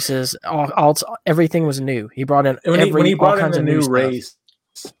 new races. Everything was new. He brought in when he brought in a new race.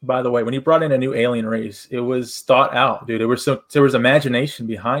 By the way, when he brought in a new alien race, it was thought out, dude. There was imagination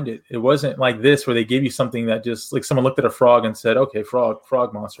behind it. It wasn't like this where they gave you something that just like someone looked at a frog and said, "Okay, frog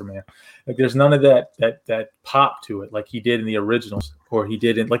monster, man." Like there's none of that pop to it like he did in the originals, or he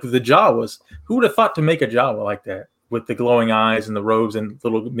did in like the Jawas. Who would have thought to make a Jawa like that with the glowing eyes and the robes and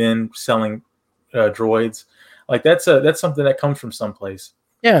little men selling droids? Like that's something that comes from someplace.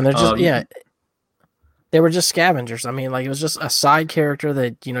 Yeah, and they're just they were just scavengers. I mean, like it was just a side character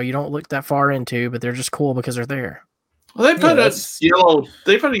that you don't look that far into, but they're just cool because they're there. Well, they put a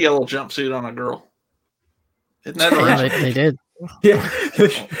yellow jumpsuit on a girl. Isn't that right? They did. Yeah,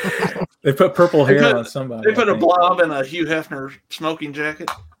 they put purple hair on somebody. They put a blob in a Hugh Hefner smoking jacket.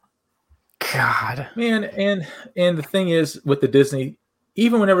 God, man, and the thing is with the Disney.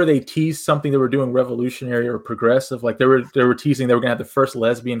 Even whenever they teased something they were doing revolutionary or progressive, like they were teasing they were going to have the first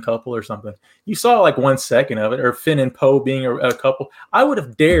lesbian couple or something. You saw like 1 second of it, or Finn and Poe being a couple. I would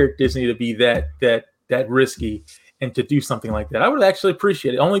have dared Disney to be that risky and to do something like that. I would actually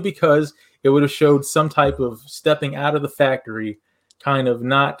appreciate it only because It would have showed some type of stepping out of the factory, kind of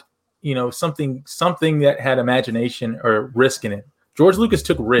not, something that had imagination or risk in it. George Lucas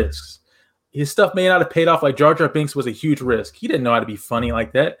took risks. His stuff may not have paid off. Like Jar Jar Binks was a huge risk. He didn't know how to be funny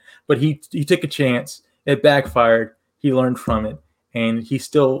like that, but he took a chance. It backfired. He learned from it, and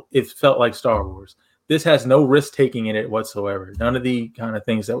it felt like Star Wars. This has no risk taking in it whatsoever. None of the kind of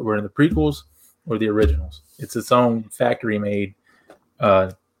things that were in the prequels or the originals. It's its own factory made,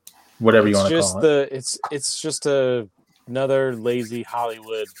 whatever you want to call it. It's just another lazy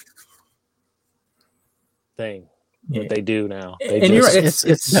Hollywood thing that they do now.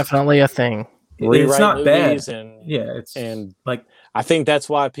 It's definitely a thing. It's not bad. And like, I think that's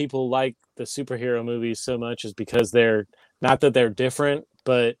why people like the superhero movies so much, is because they're not that they're different,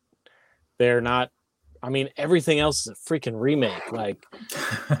 but they're not. I mean, everything else is a freaking remake. Like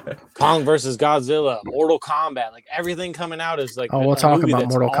Kong versus Godzilla, Mortal Kombat, like everything coming out is like. Oh, we'll talk about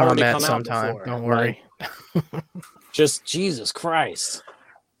Mortal Kombat sometime. Don't worry. Like, just Jesus Christ.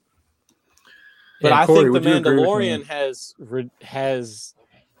 But I think The Mandalorian has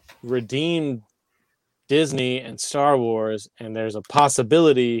redeemed Disney and Star Wars, and there's a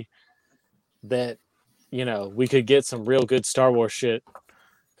possibility that, we could get some real good Star Wars shit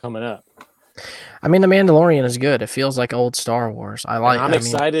coming up. I mean, The Mandalorian is good. It feels like old Star Wars. I'm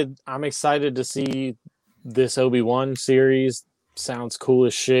excited to see this Obi-Wan series. Sounds cool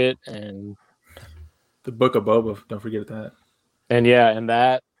as shit. And the Book of Boba, don't forget that. And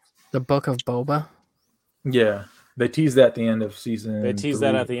that. The Book of Boba? Yeah. They teased that at the end of season. They teased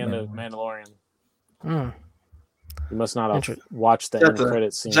that at the end of Mandalorian. Mm. You must not have watched the end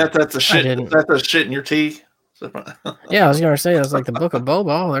credits scene. Is that the shit? Is that the shit in your tea? Yeah, I was going to say, that's like the Book of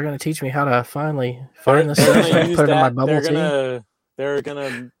Boba. Oh, they're going to teach me how to finally find this stuff and put it in my bubble tea. They're going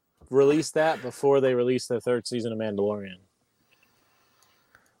to release that before they release the third season of Mandalorian.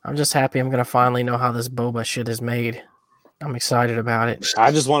 I'm just happy I'm going to finally know how this Boba shit is made. I'm excited about it.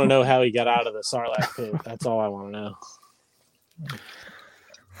 I just want to know how he got out of the Sarlacc pit. That's all I want to know.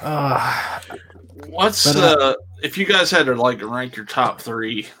 If you guys had to rank your top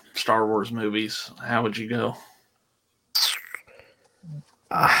 3 Star Wars movies, how would you go?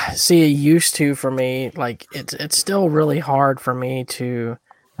 See, it used to for me, it's still really hard for me to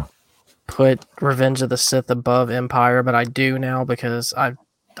put Revenge of the Sith above Empire, but I do now because I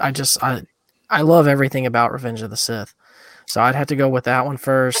love everything about Revenge of the Sith. So I'd have to go with that one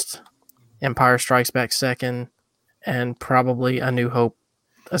first, Empire Strikes Back second, and probably A New Hope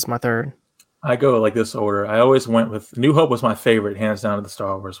as my third. I go like this order. I always went with New Hope was my favorite, hands down, of the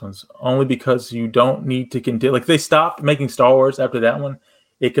Star Wars ones, only because you don't need to continue. Like, they stopped making Star Wars after that one.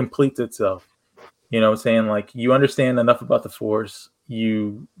 It completes itself. You know what I'm saying? Like, you understand enough about the Force.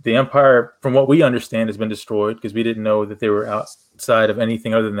 The Empire, from what we understand, has been destroyed because we didn't know that they were outside of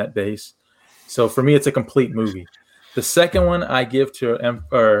anything other than that base. So for me, it's a complete movie. The second one I give to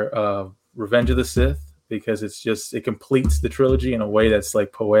Revenge of the Sith, because it completes the trilogy in a way that's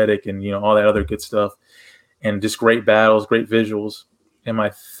like poetic and, all that other good stuff, and just great battles, great visuals. And my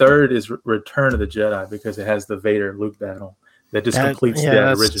third is Return of the Jedi, because it has the Vader Luke battle that just completes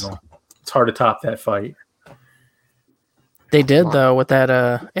the original. It's hard to top that fight. They did though with that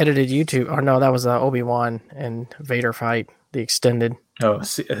edited YouTube. Or no, that was Obi-Wan and Vader fight, the extended. Oh,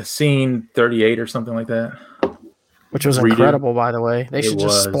 scene 38 or something like that. Which was incredible, by the way. They should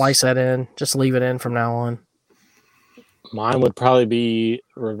just splice that in. Just leave it in from now on. Mine would probably be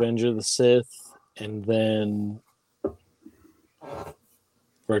Revenge of the Sith, and then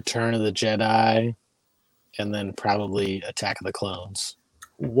Return of the Jedi, and then probably Attack of the Clones.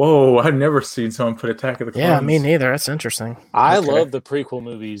 Whoa, I've never seen someone put Attack of the Clones. Yeah, me neither. That's interesting. I love the prequel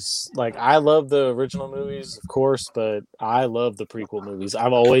movies. Like, I love the original movies, of course, but I love the prequel movies.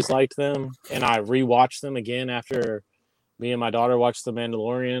 I've always liked them, and I rewatched them again after me and my daughter watched The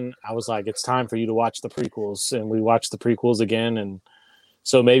Mandalorian. I was like, it's time for you to watch the prequels, and we watched the prequels again. And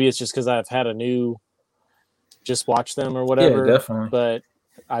so maybe it's just because I've had just watch them or whatever. Yeah, definitely. But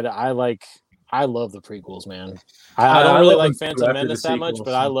I love the prequels, man. I don't really like Phantom Menace that much,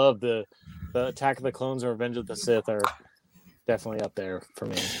 but I love the Attack of the Clones and Revenge of the Sith are definitely up there for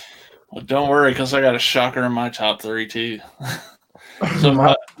me. Well, don't worry, because I got a shocker in my top 3 too.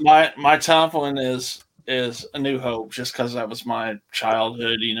 So my top one is A New Hope, just because that was my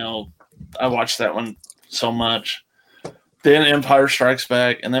childhood. I watched that one so much. Then Empire Strikes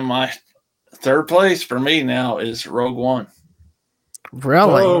Back, and then my third place for me now is Rogue One.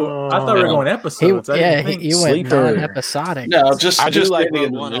 Really? Oh, I thought we were going episodes. You went non-episodic. No, I do like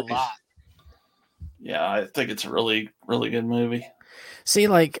Rogue One a lot. Yeah, I think it's a really, really good movie. See,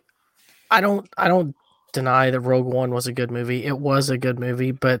 I don't deny that Rogue One was a good movie. It was a good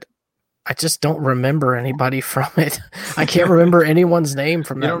movie, but I just don't remember anybody from it. I can't remember anyone's name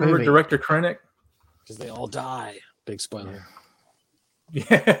from You that don't remember movie. Director Krennic? Because they all die. Big spoiler.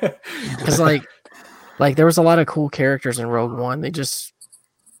 Yeah. Because like there was a lot of cool characters in Rogue One. They just,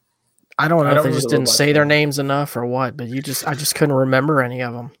 I don't know I if don't they remember just the didn't robots say their name. names enough or what. But I just couldn't remember any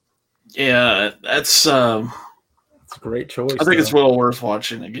of them. Yeah, that's. It's a great choice. I think it's though. well worth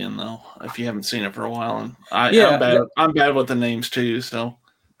watching again, though, if you haven't seen it for a while. And Yeah, I'm bad. I'm bad with the names too. So,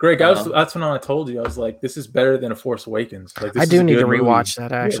 Greg, that's when I told you. I was like, this is better than A Force Awakens. Like, this I is do a need to good movie. rewatch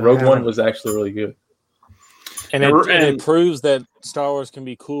that. Actually, Rogue I One haven't. was actually really good. And it proves that Star Wars can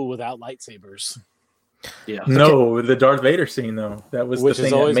be cool without lightsabers. yeah. No, the Darth Vader scene though, that was Which the has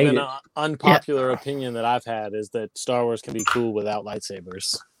thing that always made been it. an unpopular opinion that I've had, is that Star Wars can be cool without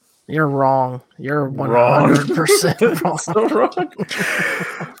lightsabers. You're wrong. You're Wrong. 100% wrong. So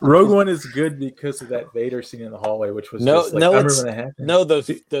wrong. Rogue One is good because of that Vader scene in the hallway, which was just like, I remember when it happened. No,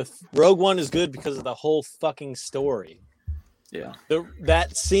 the Rogue One is good because of the whole fucking story. Yeah.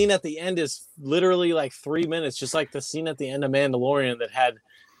 That scene at the end is literally like 3 minutes, just like the scene at the end of Mandalorian that had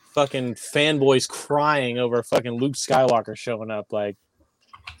fucking fanboys crying over fucking Luke Skywalker showing up. Like,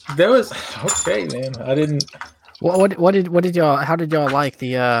 That was okay, man. I didn't. What did y'all? How did y'all like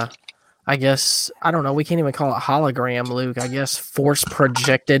the? I guess I don't know. We can't even call it hologram Luke. I guess force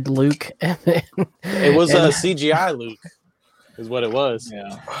projected Luke. it was a CGI Luke, is what it was.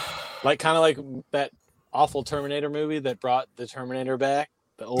 Yeah. Like kind of like that awful Terminator movie that brought the Terminator back.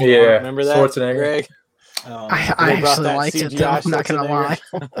 The old Yeah, remember that, Schwarzenegger. Greg? I They brought actually that liked it. CGI Though, I'm not gonna lie.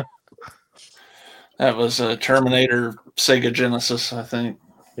 That was a Terminator Sega Genesis, I think.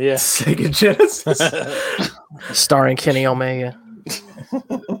 Yeah. Sega Genesis. Starring Kenny Omega.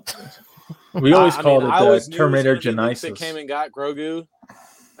 We always called I it always the knew Terminator it was gonna be Luke Genesis. that came and got Grogu.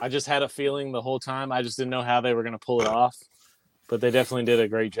 I just had a feeling the whole time. I just didn't know how they were going to pull it off. But they definitely did a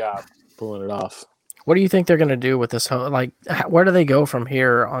great job pulling it off. What do you think they're going to do with this whole, like, where do they go from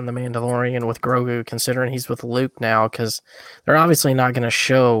here on The Mandalorian with Grogu, considering he's with Luke now? Because they're obviously not going to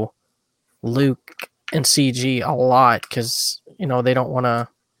show Luke in CG a lot because, you know, they don't want to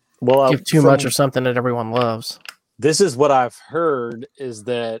give too much of something that everyone loves. This is what I've heard, is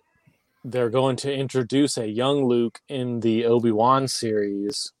that they're going to introduce a young Luke in the Obi-Wan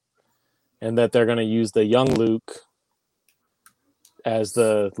series, and that they're going to use the young Luke as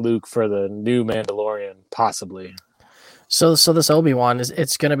the Luke for the new Mandalorian, possibly. So this Obi-Wan,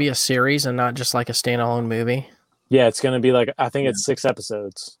 it's going to be a series and not just like a standalone movie? Yeah, it's going to be like, I think it's 6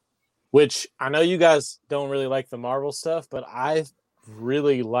 episodes, which I know you guys don't really like the Marvel stuff, but I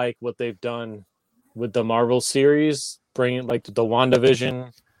really like what they've done with the Marvel series, bringing like the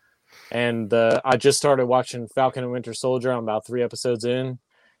WandaVision. And I just started watching Falcon and Winter Soldier. I'm about 3 episodes in.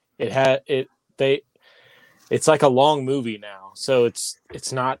 It's like a long movie now, so it's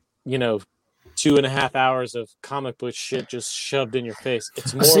not 2.5 hours of comic book shit just shoved in your face.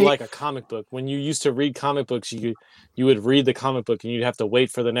 It's more like a comic book. When you used to read comic books, you would read the comic book and you'd have to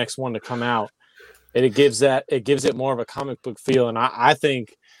wait for the next one to come out. And it gives it more of a comic book feel. And I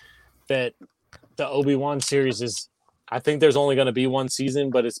think that the Obi-Wan series is, I think there's only going to be 1 season,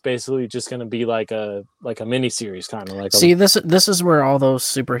 but it's basically just going to be like a mini series, kind of like. See, this is where all those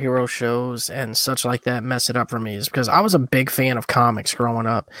superhero shows and such like that mess it up for me, is because I was a big fan of comics growing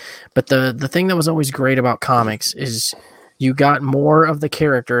up, but the thing that was always great about comics is you got more of the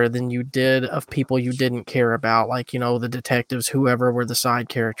character than you did of people you didn't care about, like, you know, the detectives, whoever were the side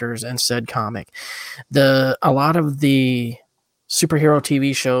characters in said comic. A lot of the superhero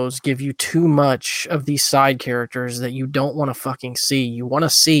TV shows give you too much of these side characters that you don't want to fucking see. You want to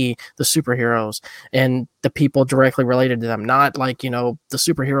see the superheroes and the people directly related to them, not like, you know, the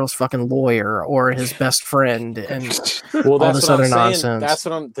superhero's fucking lawyer or his best friend and all this other nonsense. That's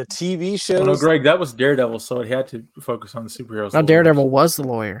what the TV shows. No, Greg, that was Daredevil, so it had to focus on the superheroes. Now, Daredevil was the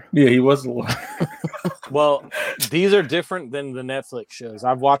lawyer. Yeah, he was the lawyer. Well, these are different than the Netflix shows.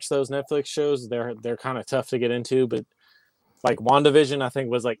 I've watched those Netflix shows. They're kind of tough to get into, but like WandaVision, I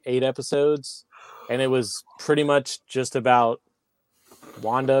think, was like 8 episodes, and it was pretty much just about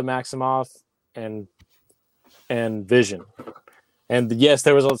Wanda Maximoff and Vision. And yes,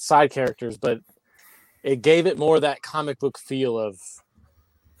 there was side characters, but it gave it more that comic book feel of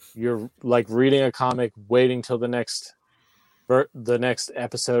you're like reading a comic, waiting till the next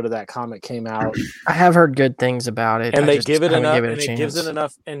episode of that comic came out. I have heard good things about it, and I they just give it haven't enough, given it a and it chance. gives it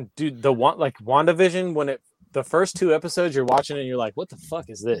enough. And dude, like WandaVision, when the first 2 episodes you're watching it and you're like, what the fuck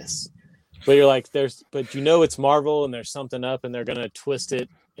is this? But you're like, but you know it's Marvel and there's something up and they're gonna twist it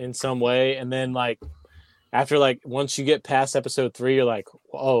in some way. And then like after like once you get past episode 3, you're like,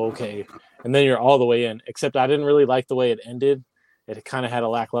 oh, okay. And then you're all the way in. Except I didn't really like the way it ended. it kind of had a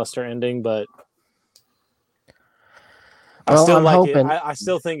lackluster ending, but Well, I still I'm like hoping. it. I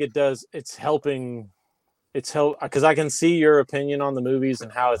still think it does. It's helping. It's help because I can see your opinion on the movies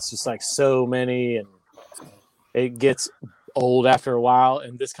and how it's just like so many and it gets old after a while,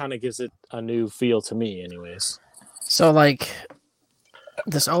 and this kind of gives it a new feel to me, anyways. So, like,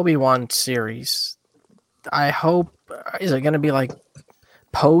 this Obi-Wan series, I hope, is it going to be like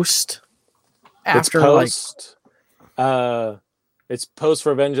post after It's post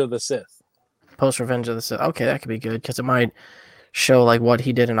Revenge of the Sith. Post Revenge of the Sith? Okay, that could be good because it might show like what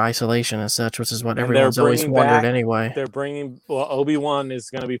he did in isolation and such, which is what everyone's always wondered anyway. They're bringing Obi-Wan is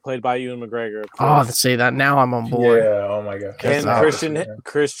going to be played by Ewan McGregor. Oh, to see that now I'm on board. Yeah. Oh my god. And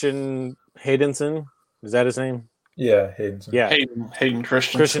Christian Haydenson, is that his name? Yeah, Haydenson. Yeah, Hayden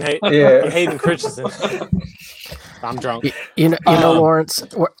Christensen. Hayden Christensen. I'm drunk. You know, Lawrence.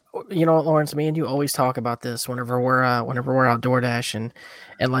 You know, Lawrence. Me and you always talk about this whenever we're out DoorDash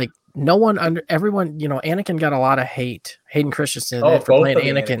and like everyone. You know, Anakin got a lot of hate. Hayden Christensen for playing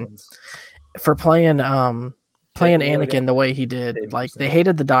Anakin, for playing Anakin the way he did. Like they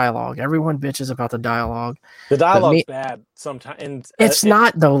hated the dialogue. Everyone bitches about the dialogue. The dialogue's bad sometimes. It's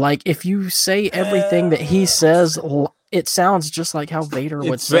not though. Like if you say everything that he says, it sounds just like how Vader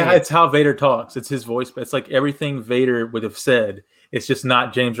would say. It's how Vader talks. It's his voice. It's like everything Vader would have said. It's just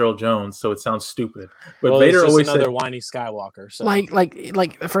not James Earl Jones, so it sounds stupid. But Vader always another whiny Skywalker. So.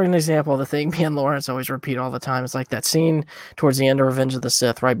 Like for an example, the thing me and Lawrence always repeat all the time is like that scene towards the end of Revenge of the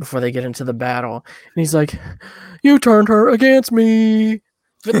Sith, right before they get into the battle, and he's like, "You turned her against me."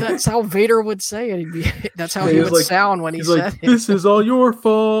 But that's how Vader would say it. That's how he would sound when he said it. This is all your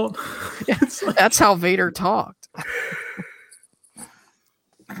fault. That's how Vader talked.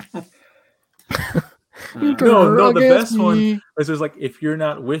 No, the best one is just like, if you're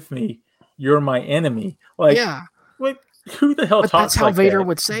not with me, you're my enemy. Like, yeah. What? Who the hell talks like that? That's how Vader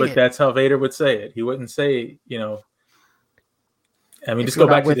would say it. But that's how Vader would say it. He wouldn't say, I mean, just go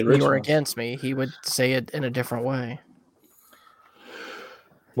back to the original. Or against me, he would say it in a different way.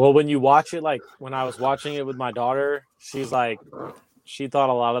 Well, when you watch it, like when I was watching it with my daughter, she's like, she thought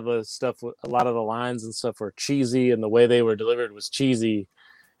a lot of the lines and stuff were cheesy, and the way they were delivered was cheesy.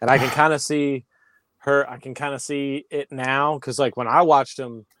 And I can kind of see it now because, like, when I watched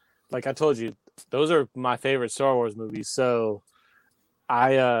them, like I told you, those are my favorite Star Wars movies. So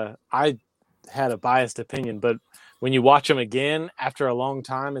I had a biased opinion, but when you watch them again after a long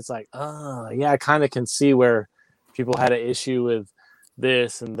time, it's like, oh yeah, I kind of can see where people had an issue with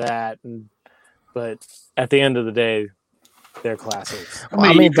this and that, but at the end of the day, they're classics.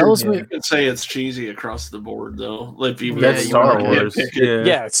 I mean those you could say it's cheesy across the board, though. If you that's Star Wars.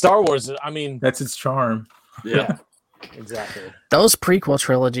 Yeah, Star Wars. I mean, that's its charm. Yeah, exactly. Those prequel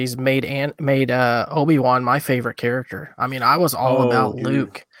trilogies made Obi-Wan my favorite character. I mean, I was all about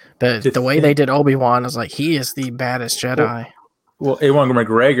Luke, but the way they did Obi-Wan is like he is the baddest Jedi. Well, Ewan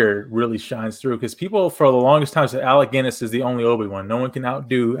McGregor really shines through because people for the longest time said Alec Guinness is the only Obi-Wan. No one can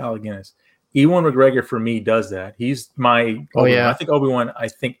outdo Alec Guinness. Ewan McGregor for me does that. He's my Obi-Wan. I think Obi-Wan. I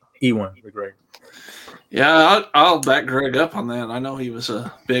think Ewan McGregor. Yeah, I'll back Greg up on that. I know he was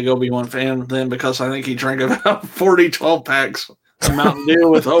a big Obi-Wan fan then because I think he drank about 40 12-packs of Mountain Dew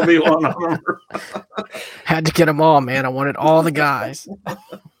with Obi-Wan on them. Had to get them all, man. I wanted all the guys.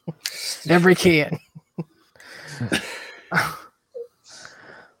 Every can.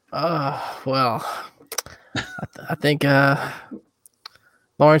 Well, I think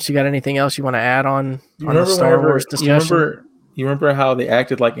Lawrence, you got anything else you want to add on the Star Wars discussion? You remember how they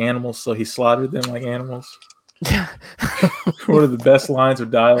acted like animals, so he slaughtered them like animals? Yeah. One of the best lines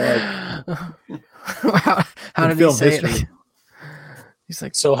of dialogue. How did he say it? He's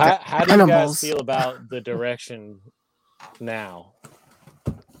like, so how do you guys feel about the direction now?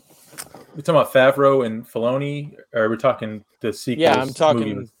 We're talking about Favreau and Filoni, or we're talking the sequels? Yeah, I'm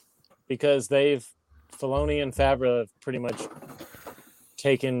talking because Filoni and Favreau have pretty much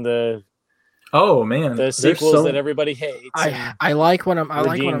taken the sequels that everybody hates. I like what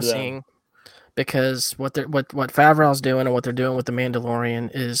I'm seeing, because what Favreau's doing and what they're doing with the Mandalorian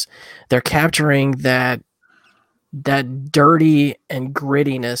is they're capturing that dirty and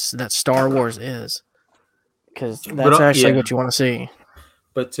grittiness that Star Wars is, because that's actually what you want to see.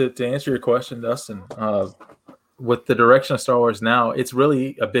 But to answer your question, Dustin, with the direction of Star Wars now, it's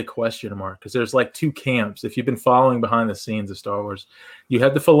really a big question mark because there's like two camps. If you've been following behind the scenes of Star Wars, you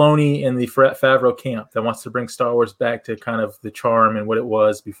have the Filoni and the Favreau camp that wants to bring Star Wars back to kind of the charm and what it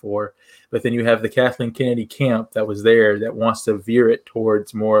was before. But then you have the Kathleen Kennedy camp that was there that wants to veer it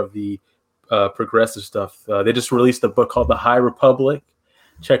towards more of the progressive stuff. They just released a book called The High Republic.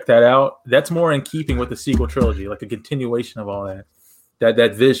 Check that out. That's more in keeping with the sequel trilogy, like a continuation of all that.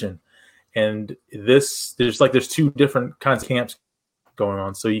 that vision. And there's two different kinds of camps going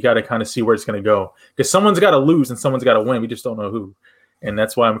on. So you got to kind of see where it's going to go, because someone's got to lose and someone's got to win. We just don't know who. And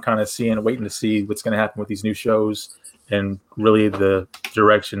that's why I'm kind of waiting to see what's going to happen with these new shows and really the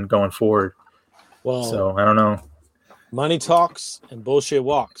direction going forward. Well, so I don't know. Money talks and bullshit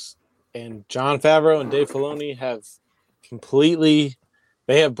walks. And Jon Favreau and Dave Filoni have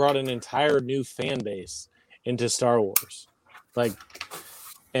brought an entire new fan base into Star Wars.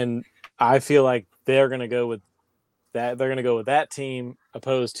 And I feel like they're going to go with that. They're going to go with that team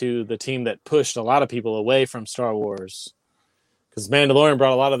opposed to the team that pushed a lot of people away from Star Wars. Because Mandalorian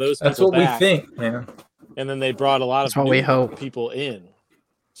brought a lot of those people back. That's what we think, man. And then they brought a lot of new people in.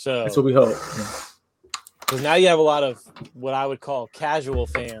 So that's what we hope. Because now you have a lot of what I would call casual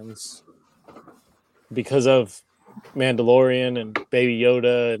fans because of Mandalorian and Baby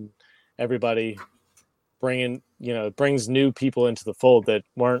Yoda and everybody brings new people into the fold that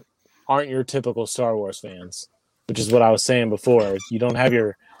aren't your typical Star Wars fans, which is what I was saying before. You don't have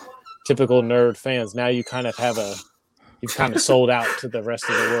your typical nerd fans. Now you kind of you've kind of sold out to the rest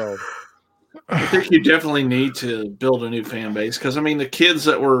of the world. I think you definitely need to build a new fan base, because, I mean, the kids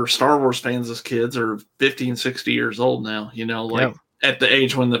that were Star Wars fans as kids are 50 and 60 years old now, at the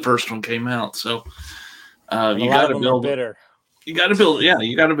age when the first one came out. So you got to build bitter. You got to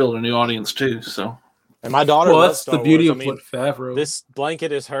build a new audience too. So, and my daughter loves Star Wars. That's the beauty of what Favreau. This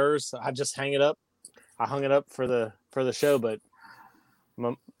blanket is hers. I just hang it up. I hung it up for the show, but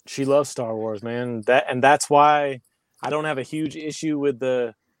she loves Star Wars, man. That's why I don't have a huge issue with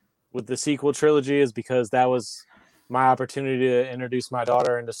the sequel trilogy, is because that was my opportunity to introduce my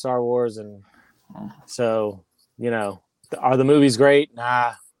daughter into Star Wars. And so, are the movies great?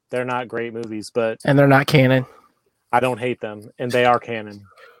 Nah, they're not great movies, and they're not canon. I don't hate them, and they are canon.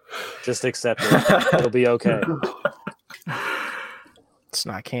 Just accept it. It'll be okay. It's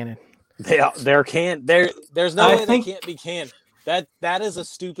not canon. They're canon. There's no way they can't be canon. That is a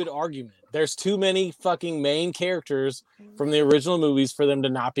stupid argument. There's too many fucking main characters from the original movies for them to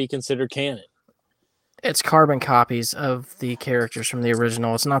not be considered canon. It's carbon copies of the characters from the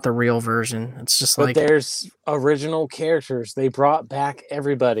original. It's not the real version. It's just but there's original characters. They brought back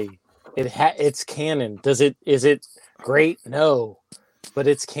everybody. It's canon. Is it great? No, but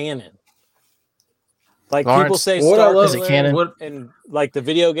it's canon. Like Lawrence, people say, is it canon? And like the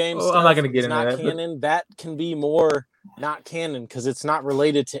video games. I'm not going to get into that. Canon. That can be more not canon because it's not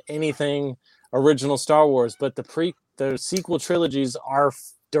related to anything original Star Wars. But the sequel trilogies are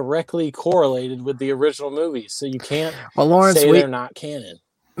directly correlated with the original movies, so you can't say they're not canon.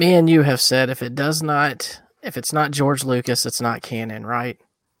 Me and you have said if it's not George Lucas, it's not canon, right?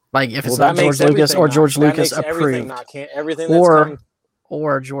 Like if it's not George Lucas or George Lucas approved,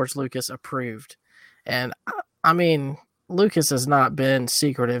 or George Lucas approved. And I mean, Lucas has not been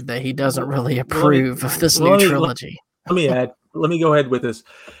secretive that he doesn't really approve of this new trilogy. Let me go ahead with this.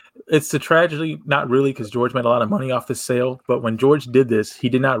 It's a tragedy, not really, because George made a lot of money off this sale. But when George did this, he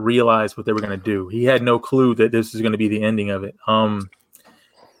did not realize what they were going to do. He had no clue that this was going to be the ending of it.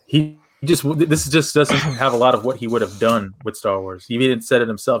 This just doesn't have a lot of what he would have done with Star Wars. He even said it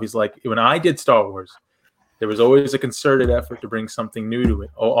himself. He's like, when I did Star Wars, there was always a concerted effort to bring something new to it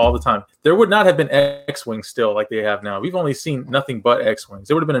all the time. There would not have been X-Wings still like they have now. We've only seen nothing but X-Wings.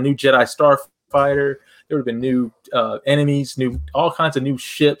 There would have been a new Jedi Starfighter. There would have been new enemies, all kinds of new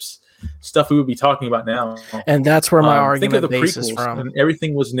ships, stuff we would be talking about now. And that's where my argument think of the basis prequels, from. and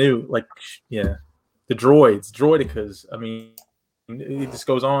everything was new. Like, yeah, the droidicas. I mean, it just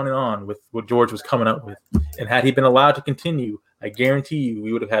goes on with what George was coming up with. And had he been allowed to continue, I guarantee you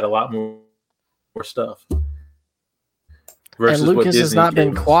we would have had a lot more stuff. And Lucas has not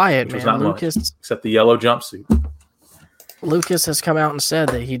been quiet, man. Lucas, except the yellow jumpsuit. Lucas has come out and said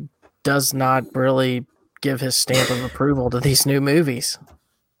that he does not really give his stamp of approval to these new movies.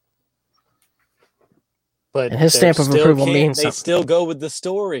 But and his stamp of approval means they still go with the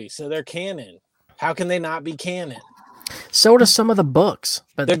story, so they're canon. How can they not be canon? So do some of the books,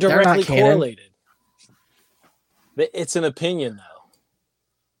 but they're directly not correlated. It's an opinion, though.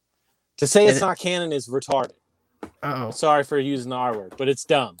 To say it's not canon is retarded. Uh-oh. Sorry for using the R word, but it's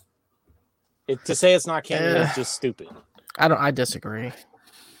dumb. To say it's not canon is just stupid. I disagree.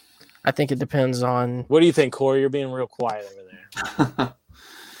 I think it depends on. What do you think, Corey? You're being real quiet over there.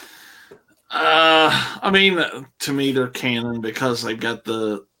 I mean, to me, they're canon because they've got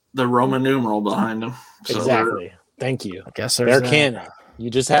the Roman numeral behind them. So exactly. Thank you. I guess they're canon.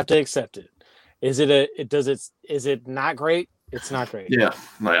 You just have to accept it. Is it not great? It's not great. Yeah.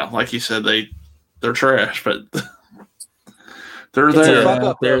 Like you said, they're trash, but they're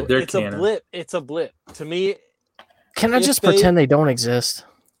there. It's a blip. It's a blip. To me, Can I If just they- pretend they don't exist?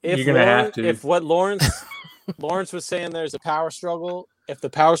 If You're gonna have to. If what Lawrence was saying, there's a power struggle. If the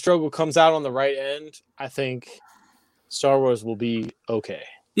power struggle comes out on the right end, I think Star Wars will be okay.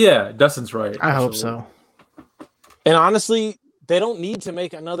 Yeah, Dustin's right. I hope absolutely. so. And honestly, they don't need to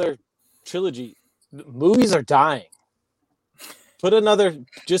make another trilogy. Movies are dying.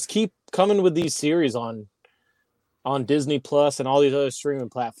 Just keep coming with these series on Disney Plus and all these other streaming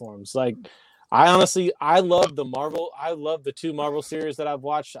platforms. Like, I love the 2 Marvel series that I've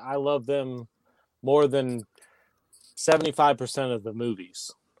watched. I love them more than 75% of the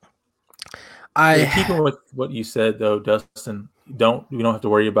movies. Keeping with what you said though, Dustin, we don't have to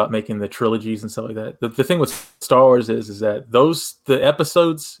worry about making the trilogies and stuff like that. The thing with Star Wars is that the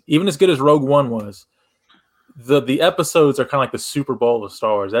episodes, even as good as Rogue One was, the episodes are kind of like the Super Bowl of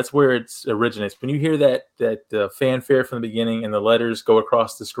Star Wars. That's where it originates. When you hear that fanfare from the beginning and the letters go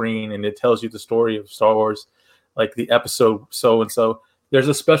across the screen and it tells you the story of Star Wars, like the episode so and so, there's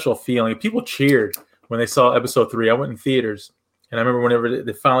a special feeling. People cheered when they saw episode 3. I went in theaters, and I remember whenever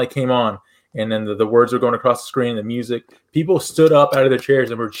it finally came on, and then the words were going across the screen, the music, people stood up out of their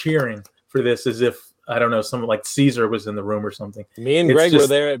chairs and were cheering for this as if, I don't know, someone like Caesar was in the room or something. Me and Greg were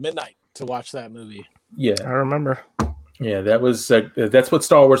there at midnight to watch that movie. Yeah, I remember. Yeah, that's what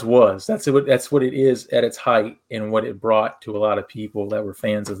Star Wars was. That's what it is at its height, and what it brought to a lot of people that were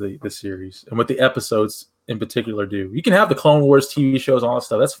fans of the series, and what the episodes in particular do. You can have the Clone Wars TV shows, all that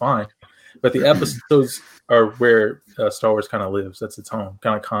stuff. That's fine, but the episodes are where Star Wars kind of lives. That's its home,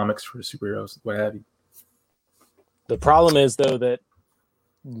 kind of comics for superheroes, what have you. The problem is though that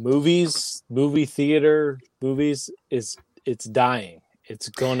movie theater movies it's dying. It's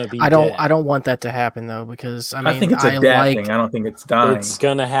gonna be. I don't want that to happen though, because I think it's adapting. I don't think it's dying. It's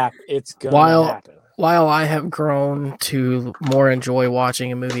gonna happen. It's gonna happen. While I have grown to more enjoy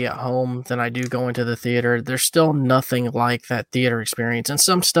watching a movie at home than I do going to the theater, there's still nothing like that theater experience. And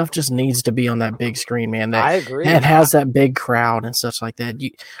some stuff just needs to be on that big screen, man. I agree. It has that big crowd and such like that.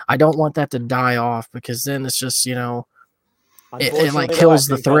 I don't want that to die off, because then it's just, it like kills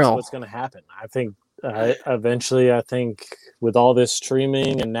the thrill. That's what's going to happen. I think eventually, with all this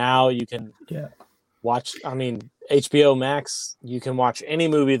streaming, and now you can watch. I mean, HBO Max, you can watch any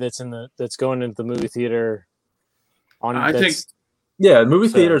movie that's going into the movie theater. Movie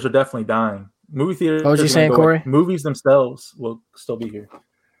theaters are definitely dying. Movie theaters. What was you saying, Corey? Movies themselves will still be here.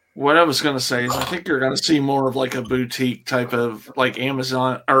 What I was going to say is, I think you're going to see more of like a boutique type of like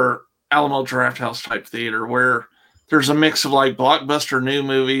Amazon or Alamo Drafthouse type theater, where there's a mix of like blockbuster new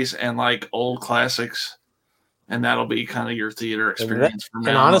movies and like old classics, and that'll be kind of your theater experience from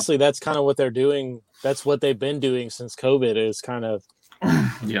now on. And honestly, that's kind of what they're doing. That's what they've been doing since COVID, is kind of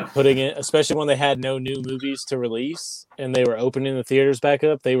putting it, especially when they had no new movies to release and they were opening the theaters back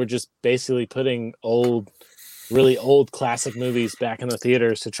up. They were just basically putting really old classic movies back in the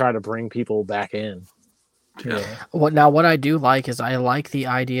theaters to try to bring people back in. Yeah. What I do like is I like the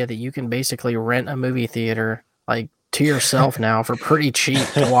idea that you can basically rent a movie theater like to yourself now for pretty cheap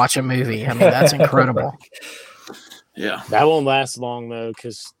to watch a movie. I mean, that's incredible. Yeah. That won't last long though,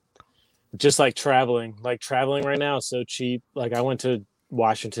 because just like traveling right now is so cheap. Like, I went to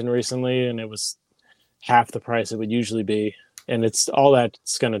Washington recently and it was half the price it would usually be. And it's all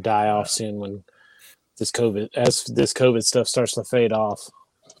that's going to die off soon when this COVID stuff starts to fade off.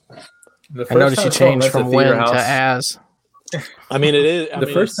 I noticed you changed from when to as. I mean, it is.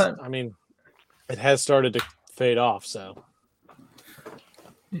 It has started to fade off. So,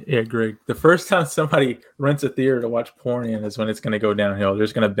 yeah, Greg. The first time somebody rents a theater to watch porn in is when it's going to go downhill. They're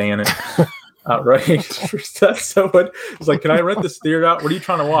just going to ban it outright. So it's like, can I rent this theater out? What are you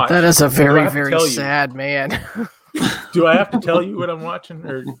trying to watch? That is a very, very sad man. Do I have to tell you what I'm watching?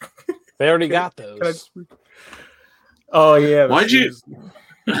 Or they already got those. Oh yeah. Why'd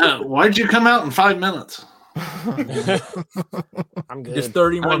you come out in 5 minutes? I'm good. Just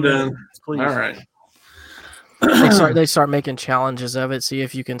 30 more minutes, please. All right. They start making challenges of it. See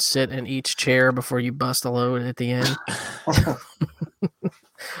if you can sit in each chair before you bust a load at the end.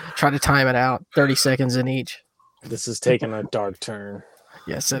 Try to time it out. 30 seconds in each. This is taking a dark turn.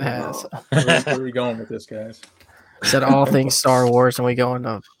 Yes, it has. Where are we going with this, guys? Said all things Star Wars, and we go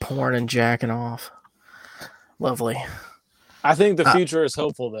into porn and jacking off. Lovely. I think the future is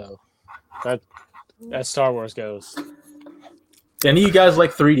hopeful, though. As Star Wars goes. Any of you guys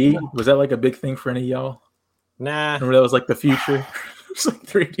like 3D? Was that like a big thing for any of y'all? Nah. Remember that was like the future? It's like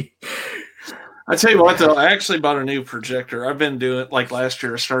 3D. I tell you what, though, I actually bought a new projector. I've been doing, like last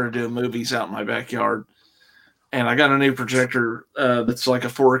year, I started doing movies out in my backyard. And I got a new projector that's like a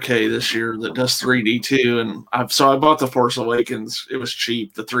 4K this year that does 3D too. And I bought the Force Awakens. It was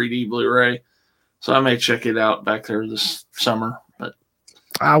cheap, the 3D Blu-ray. So I may check it out back there this summer. But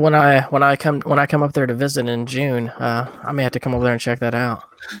When I come up there to visit in June, I may have to come over there and check that out.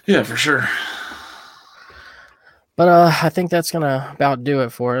 yeah, for sure. But I think that's gonna about do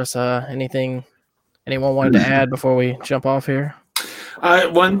it for us. Anything anyone wanted to add before we jump off here?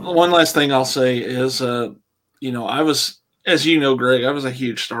 One last thing I'll say is, I was, as you know, Greg, I was a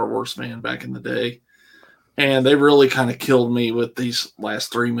huge Star Wars fan back in the day, and they really kind of killed me with these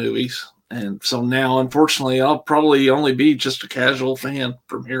last 3 movies. And so now, unfortunately, I'll probably only be just a casual fan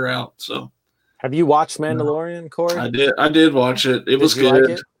from here out. So, have you watched Mandalorian, Corey? I did watch it. It was good.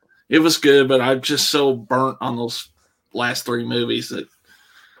 Like it? It was good, but I'm just so burnt on those last 3 movies that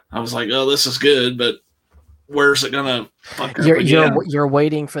I was like, oh, this is good, but where's it gonna fuck up again? You're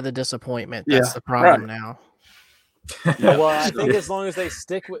waiting for the disappointment. That's the problem now. Well, I think as long as they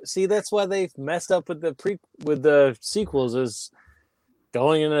stick with, that's why they've messed up with the sequels, is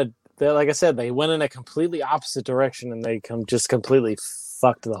going in like I said, they went in a completely opposite direction and they just completely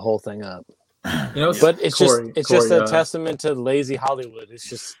fucked the whole thing up. But it's Corey, just a testament to lazy Hollywood. It's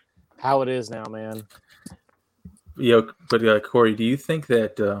just how it is now, man. But Corey, do you think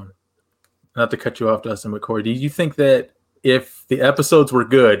that, not to cut you off, Dustin, but Corey, do you think that if the episodes were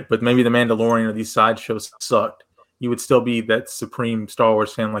good, but maybe The Mandalorian or these side shows sucked, you would still be that supreme Star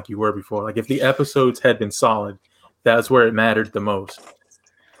Wars fan like you were before? Like if the episodes had been solid, that's where it mattered the most.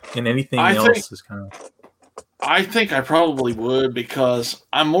 And anything else is kind of... I think I probably would, because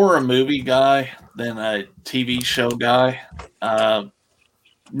I'm more a movie guy than a TV show guy.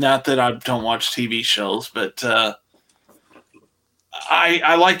 Not that I don't watch TV shows, but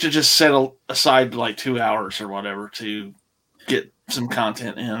I like to just set aside like 2 hours or whatever to get some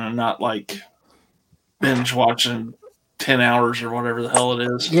content in, and not like binge watching 10 hours or whatever the hell it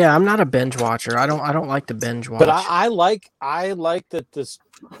is. Yeah, I'm not a binge watcher. I don't like to binge watch. But I like that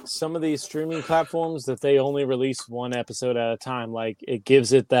some of these streaming platforms, that they only release 1 episode at a time. Like it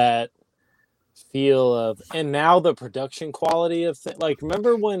gives it that feel of, and now the production quality of like,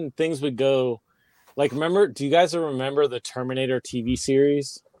 remember when things would go like, do you guys remember the Terminator TV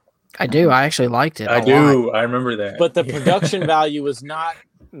series? I do. I actually liked it. I do. I remember that. But the production value was not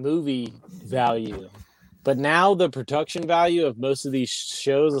movie value. But now the production value of most of these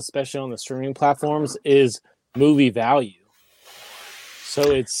shows, especially on the streaming platforms, is movie value.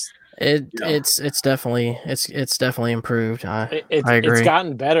 So it's definitely improved. I agree. It's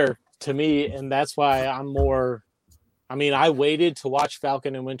gotten better to me, and that's why I'm more. I mean, I waited to watch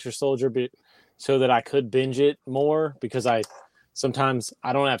Falcon and Winter Soldier so that I could binge it more, because sometimes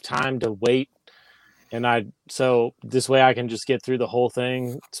I don't have time to wait, and so this way I can just get through the whole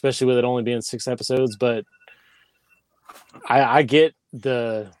thing, especially with it only being 6 episodes. But I get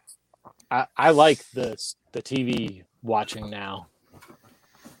I like the TV watching now.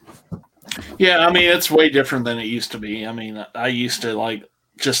 Yeah, I mean, it's way different than it used to be. I mean, I used to like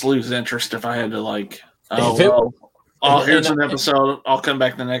just lose interest if I had to like, here's an episode, I'll come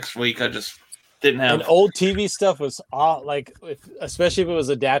back the next week. I just didn't have. And old TV stuff was like, especially if it was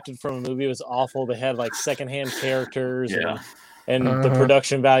adapted from a movie, it was awful. They had like secondhand characters, and the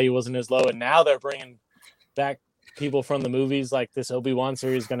production value wasn't as low. And now they're bringing back people from the movies, like this Obi-Wan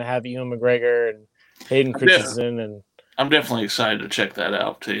series is going to have Ewan McGregor and Hayden Christensen, and I'm definitely excited to check that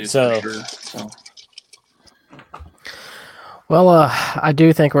out too. So, for sure. Well, I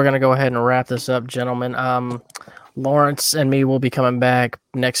do think we're going to go ahead and wrap this up, gentlemen. Lawrence and me will be coming back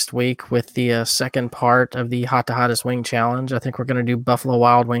next week with the second part of the Hot to Hottest Wing Challenge. I think we're going to do Buffalo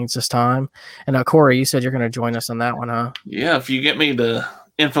Wild Wings this time. And Corey, you said you're going to join us on that one, huh? Yeah, if you get me the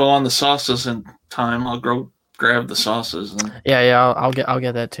info on the sauces in time, I'll go grab the sauces. Yeah, I'll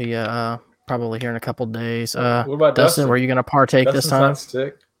get that to you probably here in a couple of days. What about Dustin? Were you going to partake this time?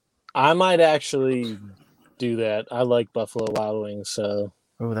 I might actually do that. I like Buffalo Wild Wings, so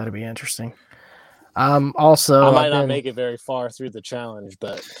that'd be interesting. Also, I might not make it very far through the challenge,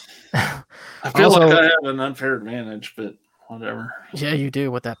 but I feel like I have an unfair advantage, but whatever. Yeah, you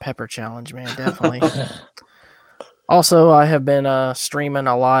do with that pepper challenge, man. Definitely. Also, I have been streaming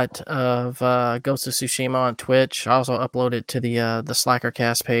a lot of Ghost of Tsushima on Twitch. I also upload it to the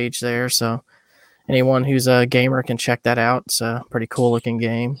Slackercast page there, so anyone who's a gamer can check that out. It's a pretty cool looking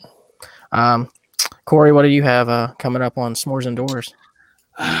game. Corey, what do you have coming up on S'mores Indoors?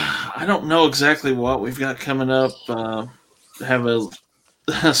 I don't know exactly what we've got coming up. Have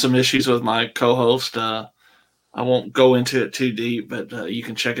some issues with my co-host. I won't go into it too deep, but you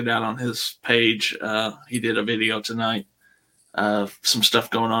can check it out on his page. He did a video tonight. Some stuff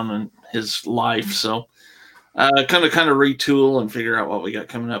going on in his life, so kind of retool and figure out what we got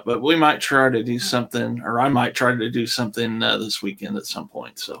coming up. But we might try to do something, or I might try to do something this weekend at some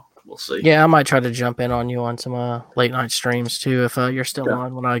point. So we'll see. Yeah, I might try to jump in on you on some late night streams too if you're still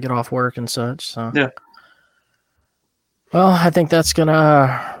on when I get off work and such. So Yeah. Well, I think that's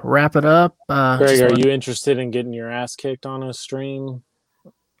gonna wrap it up. Greg, are you interested in getting your ass kicked on a stream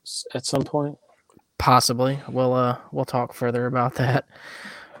at some point? Possibly. We'll talk further about that.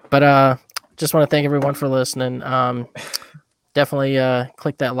 But just want to thank everyone for listening. Definitely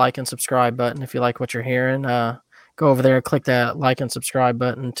click that like and subscribe button if you like what you're hearing. Go over there, click that like and subscribe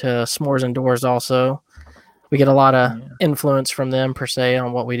button to S'mores Indoors also. We get a lot of influence from them, per se,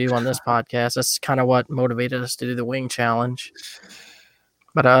 on what we do on this podcast. That's kind of what motivated us to do the wing challenge.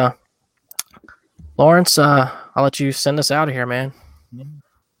 But Lawrence, I'll let you send us out of here, man.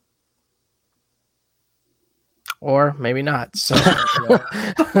 Or maybe not. So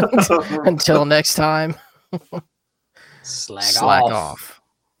until next time, Slack off.